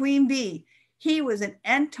was his queen bee. He was an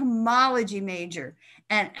entomology major,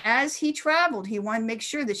 and as he traveled, he wanted to make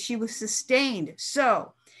sure that she was sustained.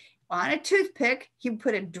 So on a toothpick, he would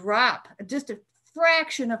put a drop, just a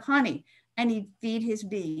fraction of honey, and he'd feed his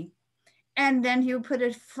bee. And then he would put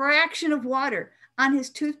a fraction of water on his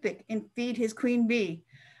toothpick and feed his queen bee.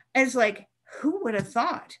 And it's like, who would have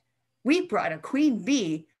thought? We brought a queen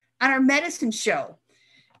bee on our medicine show.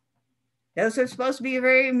 Those are supposed to be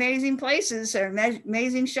very amazing places or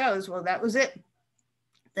amazing shows. Well, that was it.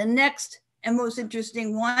 The next and most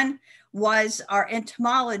interesting one was our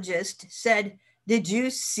entomologist said, did you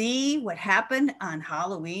see what happened on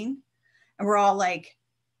Halloween? And we're all like,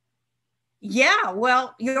 yeah,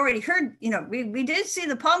 well, you already heard, we did see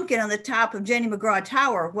the pumpkin on the top of Jenny McGraw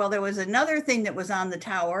Tower. Well, there was another thing that was on the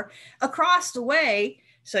tower across the way.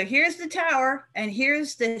 So here's the tower and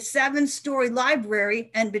here's the 7-story library.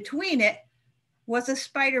 And between it was a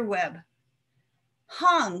spider web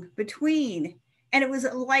hung between. And it was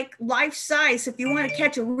like life size. If you want to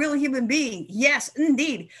catch a real human being, yes,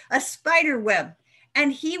 indeed, a spider web.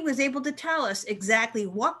 And he was able to tell us exactly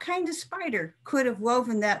what kind of spider could have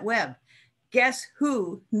woven that web. Guess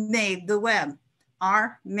who made the web?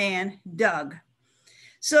 Our man, Doug.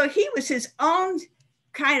 So he was his own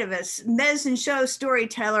kind of a medicine show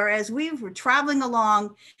storyteller as we were traveling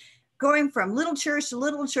along, going from little church to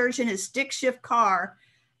little church in his stick shift car.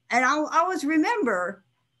 And I'll always remember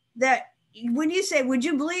that when you say, would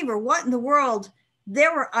you believe or what in the world,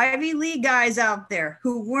 there were Ivy League guys out there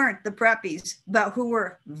who weren't the preppies, but who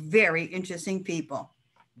were very interesting people.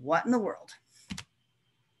 What in the world?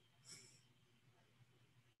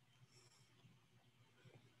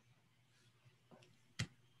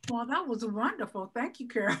 Well, that was wonderful. Thank you,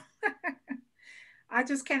 Carol. I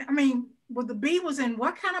just can't, well, the bee was in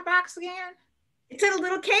what kind of box again? It's in a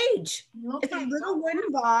little cage. It's a little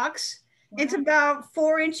wooden box. Wow. It's about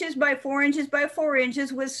 4 inches by 4 inches by 4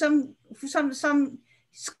 inches with some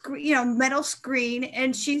metal screen,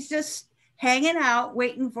 and she's just hanging out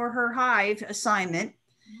waiting for her hive assignment.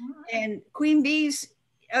 Right. And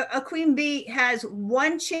a queen bee has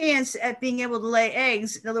one chance at being able to lay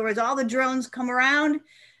eggs. In other words, all the drones come around.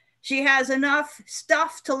 She has enough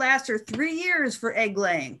stuff to last her 3 years for egg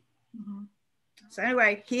laying. Mm-hmm. So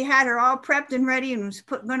anyway, he had her all prepped and ready and was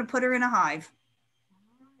going to put her in a hive.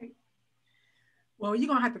 Well, you're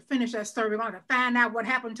going to have to finish that story. We're going to find out what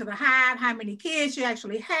happened to the hive, how many kids she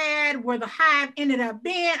actually had, where the hive ended up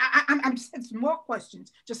being. I'm just more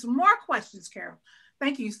questions, Carol.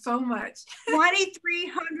 Thank you so much.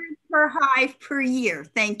 2,300 per hive per year.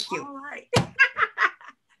 Thank you. All right.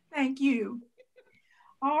 Thank you.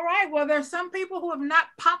 All right. Well, there's some people who have not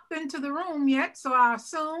popped into the room yet, so I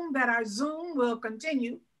assume that our Zoom will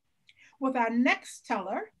continue with our next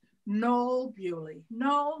teller, Noel Bewley.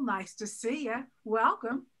 Noel, nice to see you.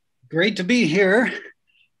 Welcome. Great to be here.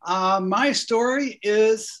 My story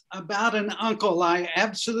is about an uncle I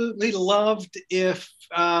absolutely loved.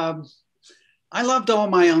 I loved all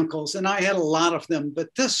my uncles, and I had a lot of them, but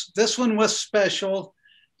this one was special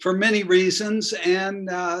for many reasons. And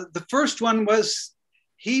the first one was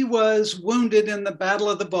he was wounded in the Battle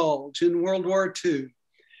of the Bulge in World War II.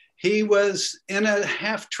 He was in a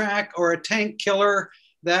half-track or a tank killer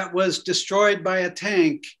that was destroyed by a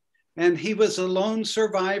tank. And he was a lone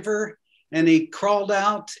survivor, and he crawled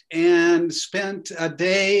out and spent a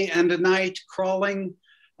day and a night crawling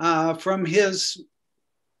from his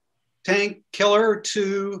tank killer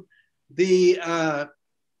to the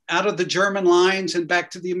out of the German lines and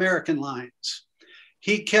back to the American lines.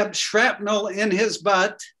 He kept shrapnel in his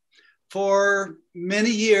butt for many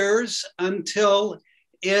years until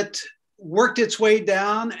it worked its way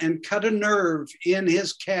down and cut a nerve in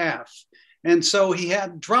his calf. And so he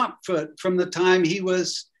had drop foot from the time he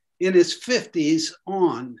was in his 50s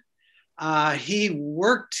on. He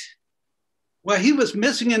was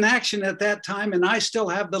missing in action at that time, and I still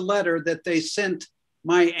have the letter that they sent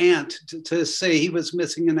my aunt to say he was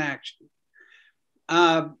missing in action.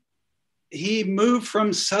 He moved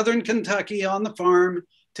from Southern Kentucky on the farm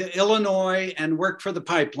to Illinois and worked for the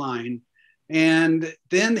pipeline. And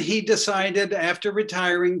then he decided after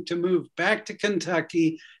retiring to move back to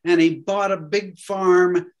Kentucky, and he bought a big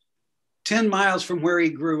farm 10 miles from where he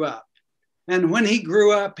grew up. And when he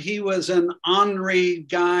grew up, he was an ornery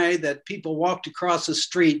guy that people walked across the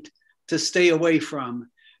street to stay away from.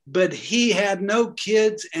 But he had no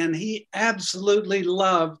kids, and he absolutely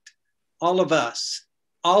loved all of us.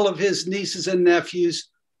 All of his nieces and nephews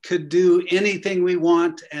could do anything we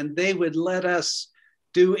want, and they would let us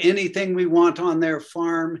do anything we want on their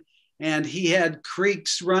farm. And he had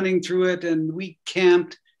creeks running through it, and we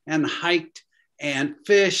camped and hiked and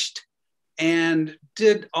fished and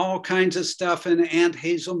did all kinds of stuff. And Aunt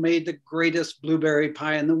Hazel made the greatest blueberry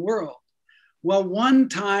pie in the world. Well, one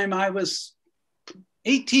time I was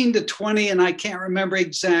 18 to 20, and I can't remember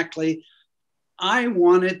exactly, I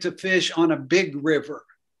wanted to fish on a big river.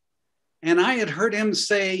 And I had heard him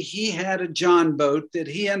say he had a John boat that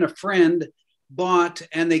he and a friend bought,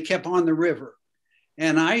 and they kept on the river.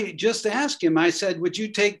 And I just asked him, I said, would you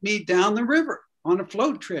take me down the river on a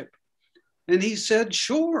float trip? And he said,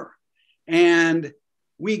 sure. And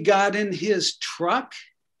we got in his truck,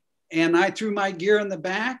 and I threw my gear in the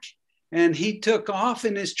back, and he took off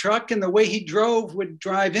in his truck. And the way he drove would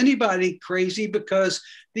drive anybody crazy, because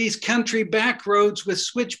these country back roads with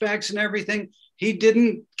switchbacks and everything, he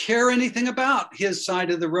didn't care anything about his side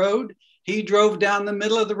of the road. He drove down the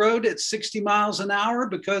middle of the road at 60 miles an hour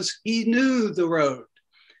because he knew the road,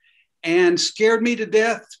 and scared me to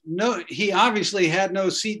death. No, he obviously had no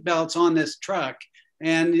seat belts on this truck.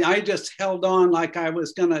 And I just held on like I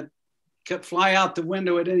was gonna fly out the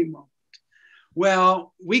window at any moment.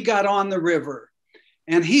 Well, we got on the river,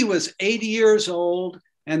 and he was 80 years old.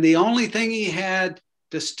 And the only thing he had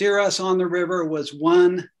to steer us on the river was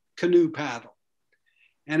one canoe paddle.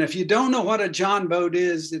 And if you don't know what a John boat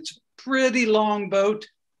is, it's a pretty long boat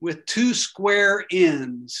with two square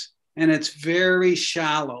ends, and it's very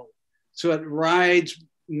shallow. So it rides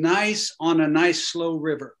nice on a nice slow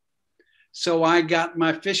river. So I got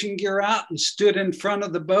my fishing gear out and stood in front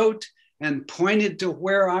of the boat and pointed to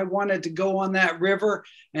where I wanted to go on that river.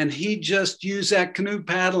 And he just used that canoe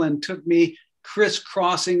paddle and took me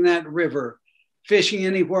crisscrossing that river, fishing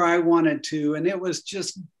anywhere I wanted to. And it was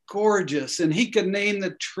just gorgeous. And he could name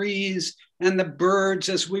the trees and the birds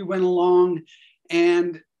as we went along.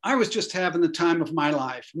 And I was just having the time of my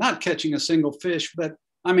life, not catching a single fish, but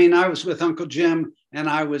I mean, I was with Uncle Jim, and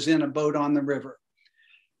I was in a boat on the river.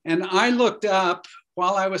 And I looked up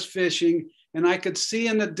while I was fishing, and I could see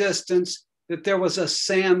in the distance that there was a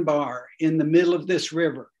sandbar in the middle of this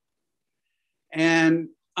river. And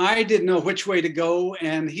I didn't know which way to go.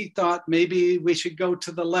 And he thought maybe we should go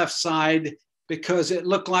to the left side because it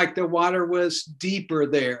looked like the water was deeper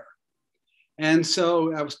there. And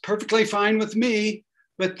so that was perfectly fine with me.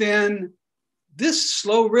 But then this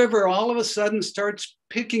slow river all of a sudden starts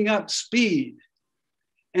picking up speed.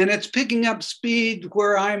 And it's picking up speed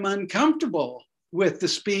where I'm uncomfortable with the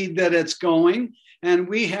speed that it's going. And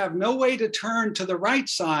we have no way to turn to the right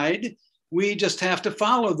side. We just have to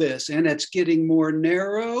follow this. And it's getting more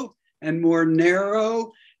narrow and more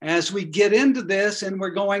narrow. As we get into this and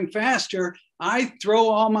we're going faster, I throw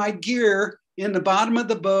all my gear in the bottom of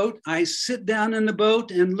the boat. I sit down in the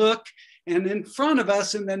boat and look. And in front of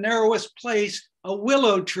us, in the narrowest place, a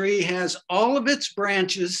willow tree has all of its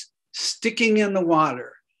branches sticking in the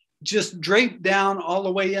water, just draped down all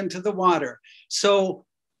the way into the water. So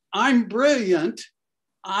I'm brilliant.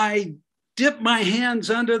 I dipped my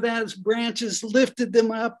hands under those branches, lifted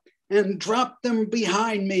them up, and dropped them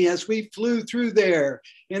behind me as we flew through there.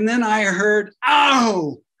 And then I heard,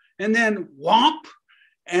 ow, and then whomp,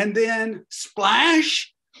 and then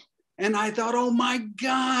splash. And I thought, oh my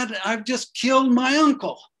God, I've just killed my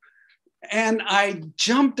uncle. And I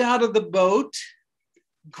jumped out of the boat,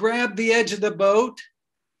 grabbed the edge of the boat.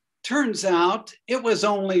 Turns out it was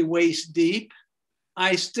only waist deep.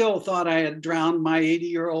 I still thought I had drowned my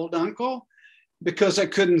 80-year-old uncle because I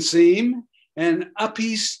couldn't see him. And up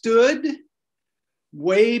he stood,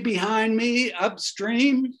 way behind me,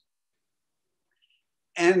 upstream.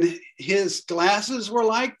 And his glasses were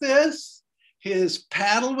like this. His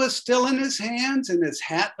paddle was still in his hands, and his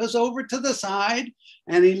hat was over to the side.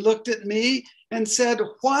 And he looked at me and said,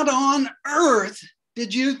 "What on earth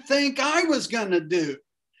did you think I was going to do?"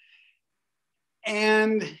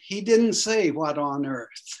 And he didn't say what on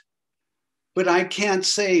earth, but I can't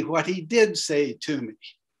say what he did say to me.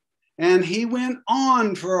 And he went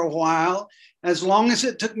on for a while, as long as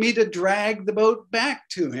it took me to drag the boat back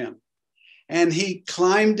to him. And he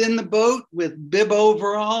climbed in the boat with bib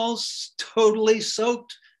overalls, totally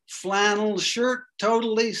soaked, flannel shirt,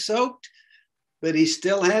 totally soaked, but he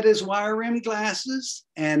still had his wire rim glasses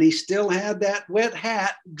and he still had that wet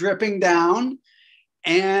hat dripping down.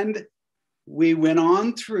 And we went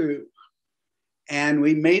on through and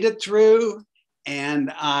we made it through,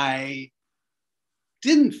 and I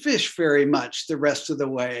didn't fish very much the rest of the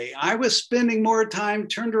way. I was spending more time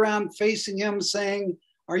turned around facing him saying,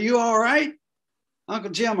 "Are you all right? Uncle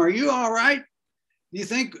Jim, are you all right? You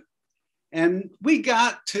think?" And we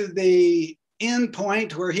got to the end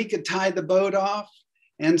point where he could tie the boat off,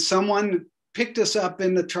 and someone picked us up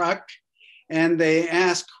in the truck and they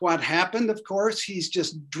asked what happened. Of course, he's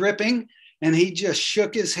just dripping and he just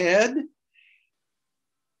shook his head.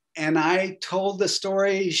 And I told the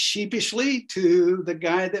story sheepishly to the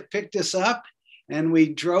guy that picked us up, and we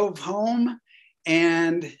drove home.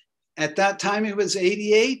 And at that time, he was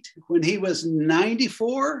 88. When he was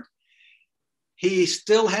 94, he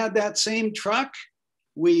still had that same truck.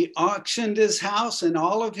 We auctioned his house and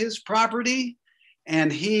all of his property.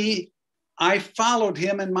 And I followed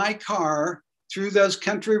him in my car through those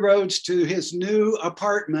country roads to his new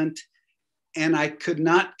apartment, and I could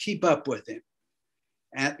not keep up with him.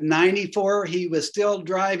 At 94, he was still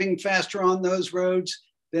driving faster on those roads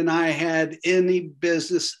than I had any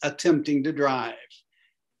business attempting to drive.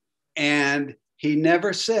 And he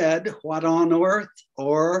never said, "What on earth?"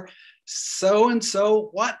 or "So-and-so,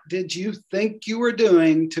 what did you think you were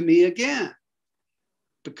doing to me again?"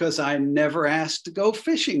 Because I never asked to go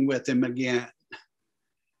fishing with him again.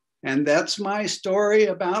 And that's my story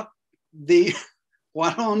about the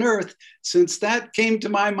 "What on earth?" since that came to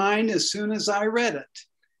my mind as soon as I read it.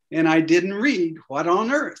 And I didn't read "What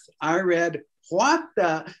on earth?" I read "What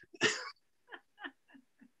the..."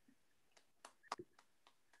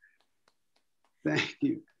 Thank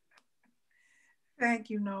you. Thank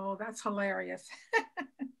you, Noel. That's hilarious.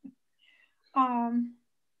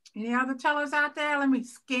 Any other tellers out there? Let me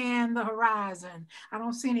scan the horizon. I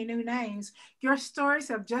don't see any new names. Your stories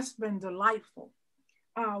have just been delightful.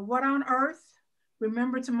 What on earth?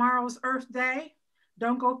 Remember tomorrow's Earth Day.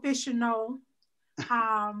 Don't go fishing, Noel.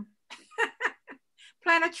 Plant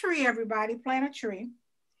a tree, everybody. Plant a tree.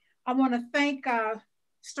 I want to thank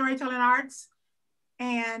Storytelling Arts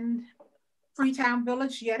and Freetown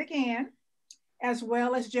Village yet again, as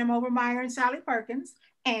well as Jim Obermaier and Sally Perkins,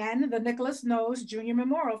 and the Nicholas Noyes Jr.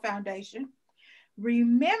 Memorial Foundation.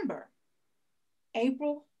 Remember,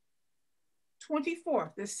 April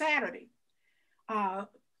 24th, this Saturday,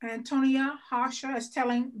 Antonia Harsha is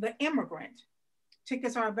telling The Immigrant.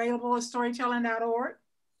 Tickets are available at storytelling.org.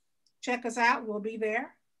 Check us out. We'll be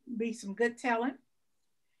there. Be some good telling.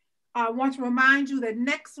 I want to remind you that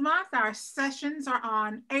next month our sessions are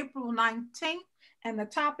on April 19th, and the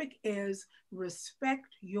topic is Respect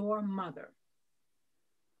Your Mother.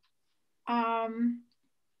 I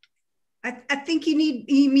think you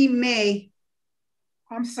mean May.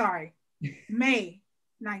 I'm sorry, May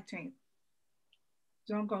 19th.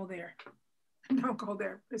 Don't go there. Don't go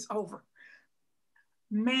there. It's over.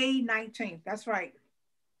 May 19th. That's right.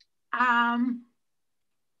 I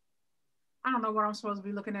don't know what I'm supposed to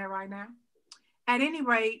be looking at right now. At any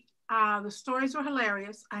rate, the stories were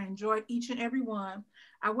hilarious. I enjoyed each and every one.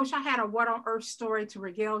 I wish I had a What on Earth story to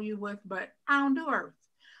regale you with, but I don't do earth.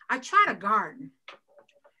 I try to garden.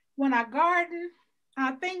 When I garden,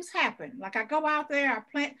 things happen. Like I go out there, I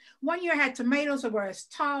plant. One year I had tomatoes that were as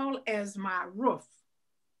tall as my roof.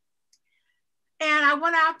 And I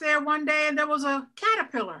went out there one day and there was a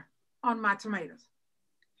caterpillar on my tomatoes.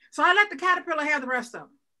 So I let the caterpillar have the rest of them.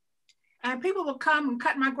 And people would come and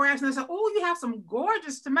cut my grass and they said, "Oh, you have some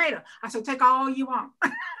gorgeous tomato." I said, "Take all you want."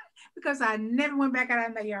 Because I never went back out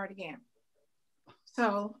in that yard again.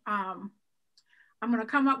 So I'm going to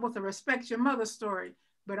come up with a Respect Your Mother story,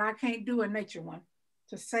 but I can't do a nature one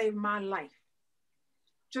to save my life.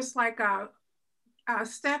 Just like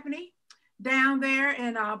Stephanie down there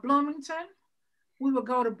in Bloomington, we would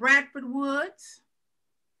go to Bradford Woods.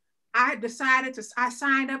 I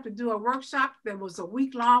signed up to do a workshop that was a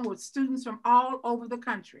week long with students from all over the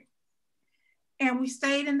country. And we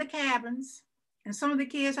stayed in the cabins, and some of the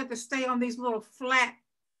kids had to stay on these little flat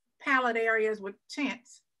pallet areas with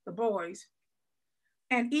tents, the boys.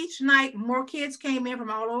 And each night, more kids came in from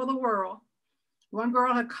all over the world. One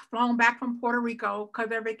girl had flown back from Puerto Rico, cut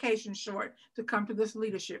their vacation short, to come to this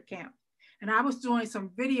leadership camp. And I was doing some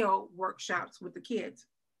video workshops with the kids.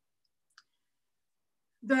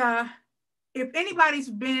 If anybody's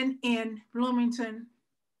been in Bloomington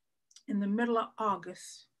in the middle of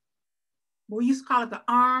August, we used to call it the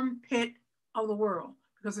armpit of the world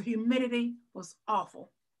because the humidity was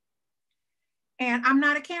awful. And I'm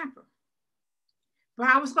not a camper, but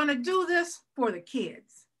I was going to do this for the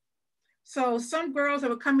kids. So some girls that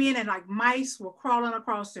would come in and like mice were crawling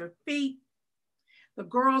across their feet. The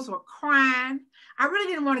girls were crying. I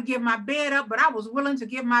really didn't want to give my bed up, but I was willing to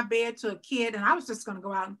give my bed to a kid, and I was just going to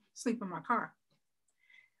go out and sleep in my car.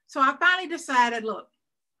 So I finally decided, look,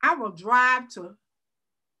 I will drive to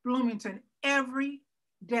Bloomington every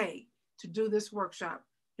day to do this workshop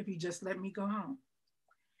if you just let me go home.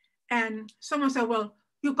 And someone said, well,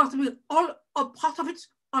 you've got to be all a part of it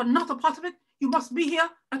or not a part of it. You must be here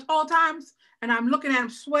at all times. And I'm looking at him,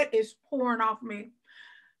 sweat is pouring off me.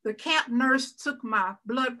 The camp nurse took my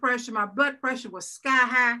blood pressure. My blood pressure was sky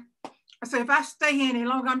high. I said, if I stay here any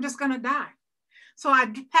longer, I'm just gonna die. So I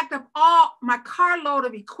packed up all my carload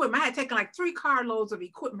of equipment. I had taken like 3 carloads of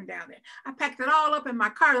equipment down there. I packed it all up in my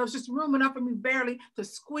car. There was just room enough for me barely to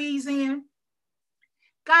squeeze in.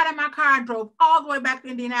 Got in my car and drove all the way back to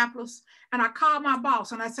Indianapolis. And I called my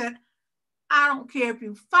boss and I said, I don't care if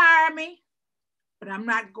you fire me, but I'm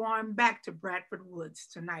not going back to Bradford Woods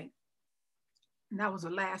tonight. And that was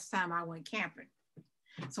the last time I went camping.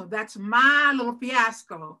 So that's my little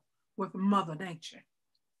fiasco with Mother Nature.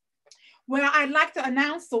 Well, I'd like to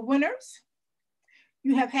announce the winners.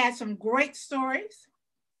 You have had some great stories.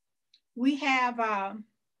 We have a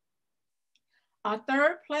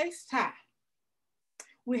 3rd place tie.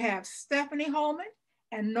 We have Stephanie Holman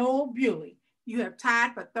and Noel Bewley. You have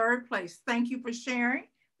tied for 3rd place. Thank you for sharing.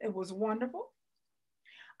 It was wonderful.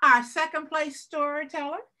 Our 2nd place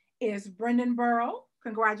storyteller is Brendan Burrow.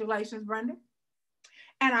 Congratulations, Brendan.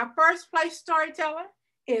 And our 1st place storyteller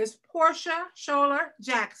is Portia Scholler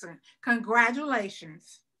Jackson.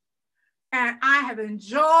 Congratulations. And I have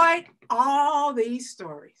enjoyed all these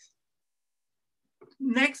stories.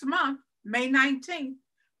 Next month, May 19th,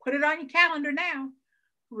 put it on your calendar now.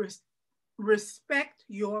 Respect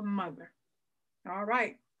your mother. All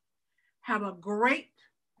right. Have a great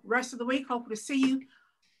rest of the week. Hope to see you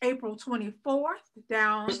April 24th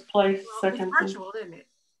down. First place, Well, second it's virtual, isn't it?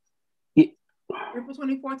 Yeah. April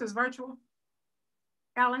 24th is virtual.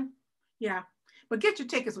 Ellen? Yeah. But get your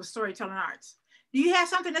tickets with Storytelling Arts. Do you have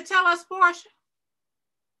something to tell us, Portia?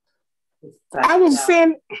 I was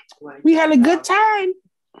saying we had a good time.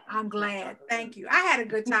 I'm glad. Thank you. I had a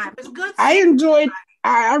good time. It's good. I enjoyed.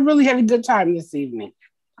 I really had a good time this evening.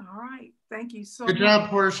 All right. Thank you so Good much. job,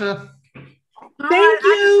 Portia. Thank you.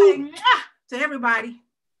 I can say, to everybody.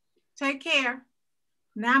 Take care.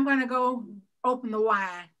 Now I'm going to go open the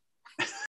wine.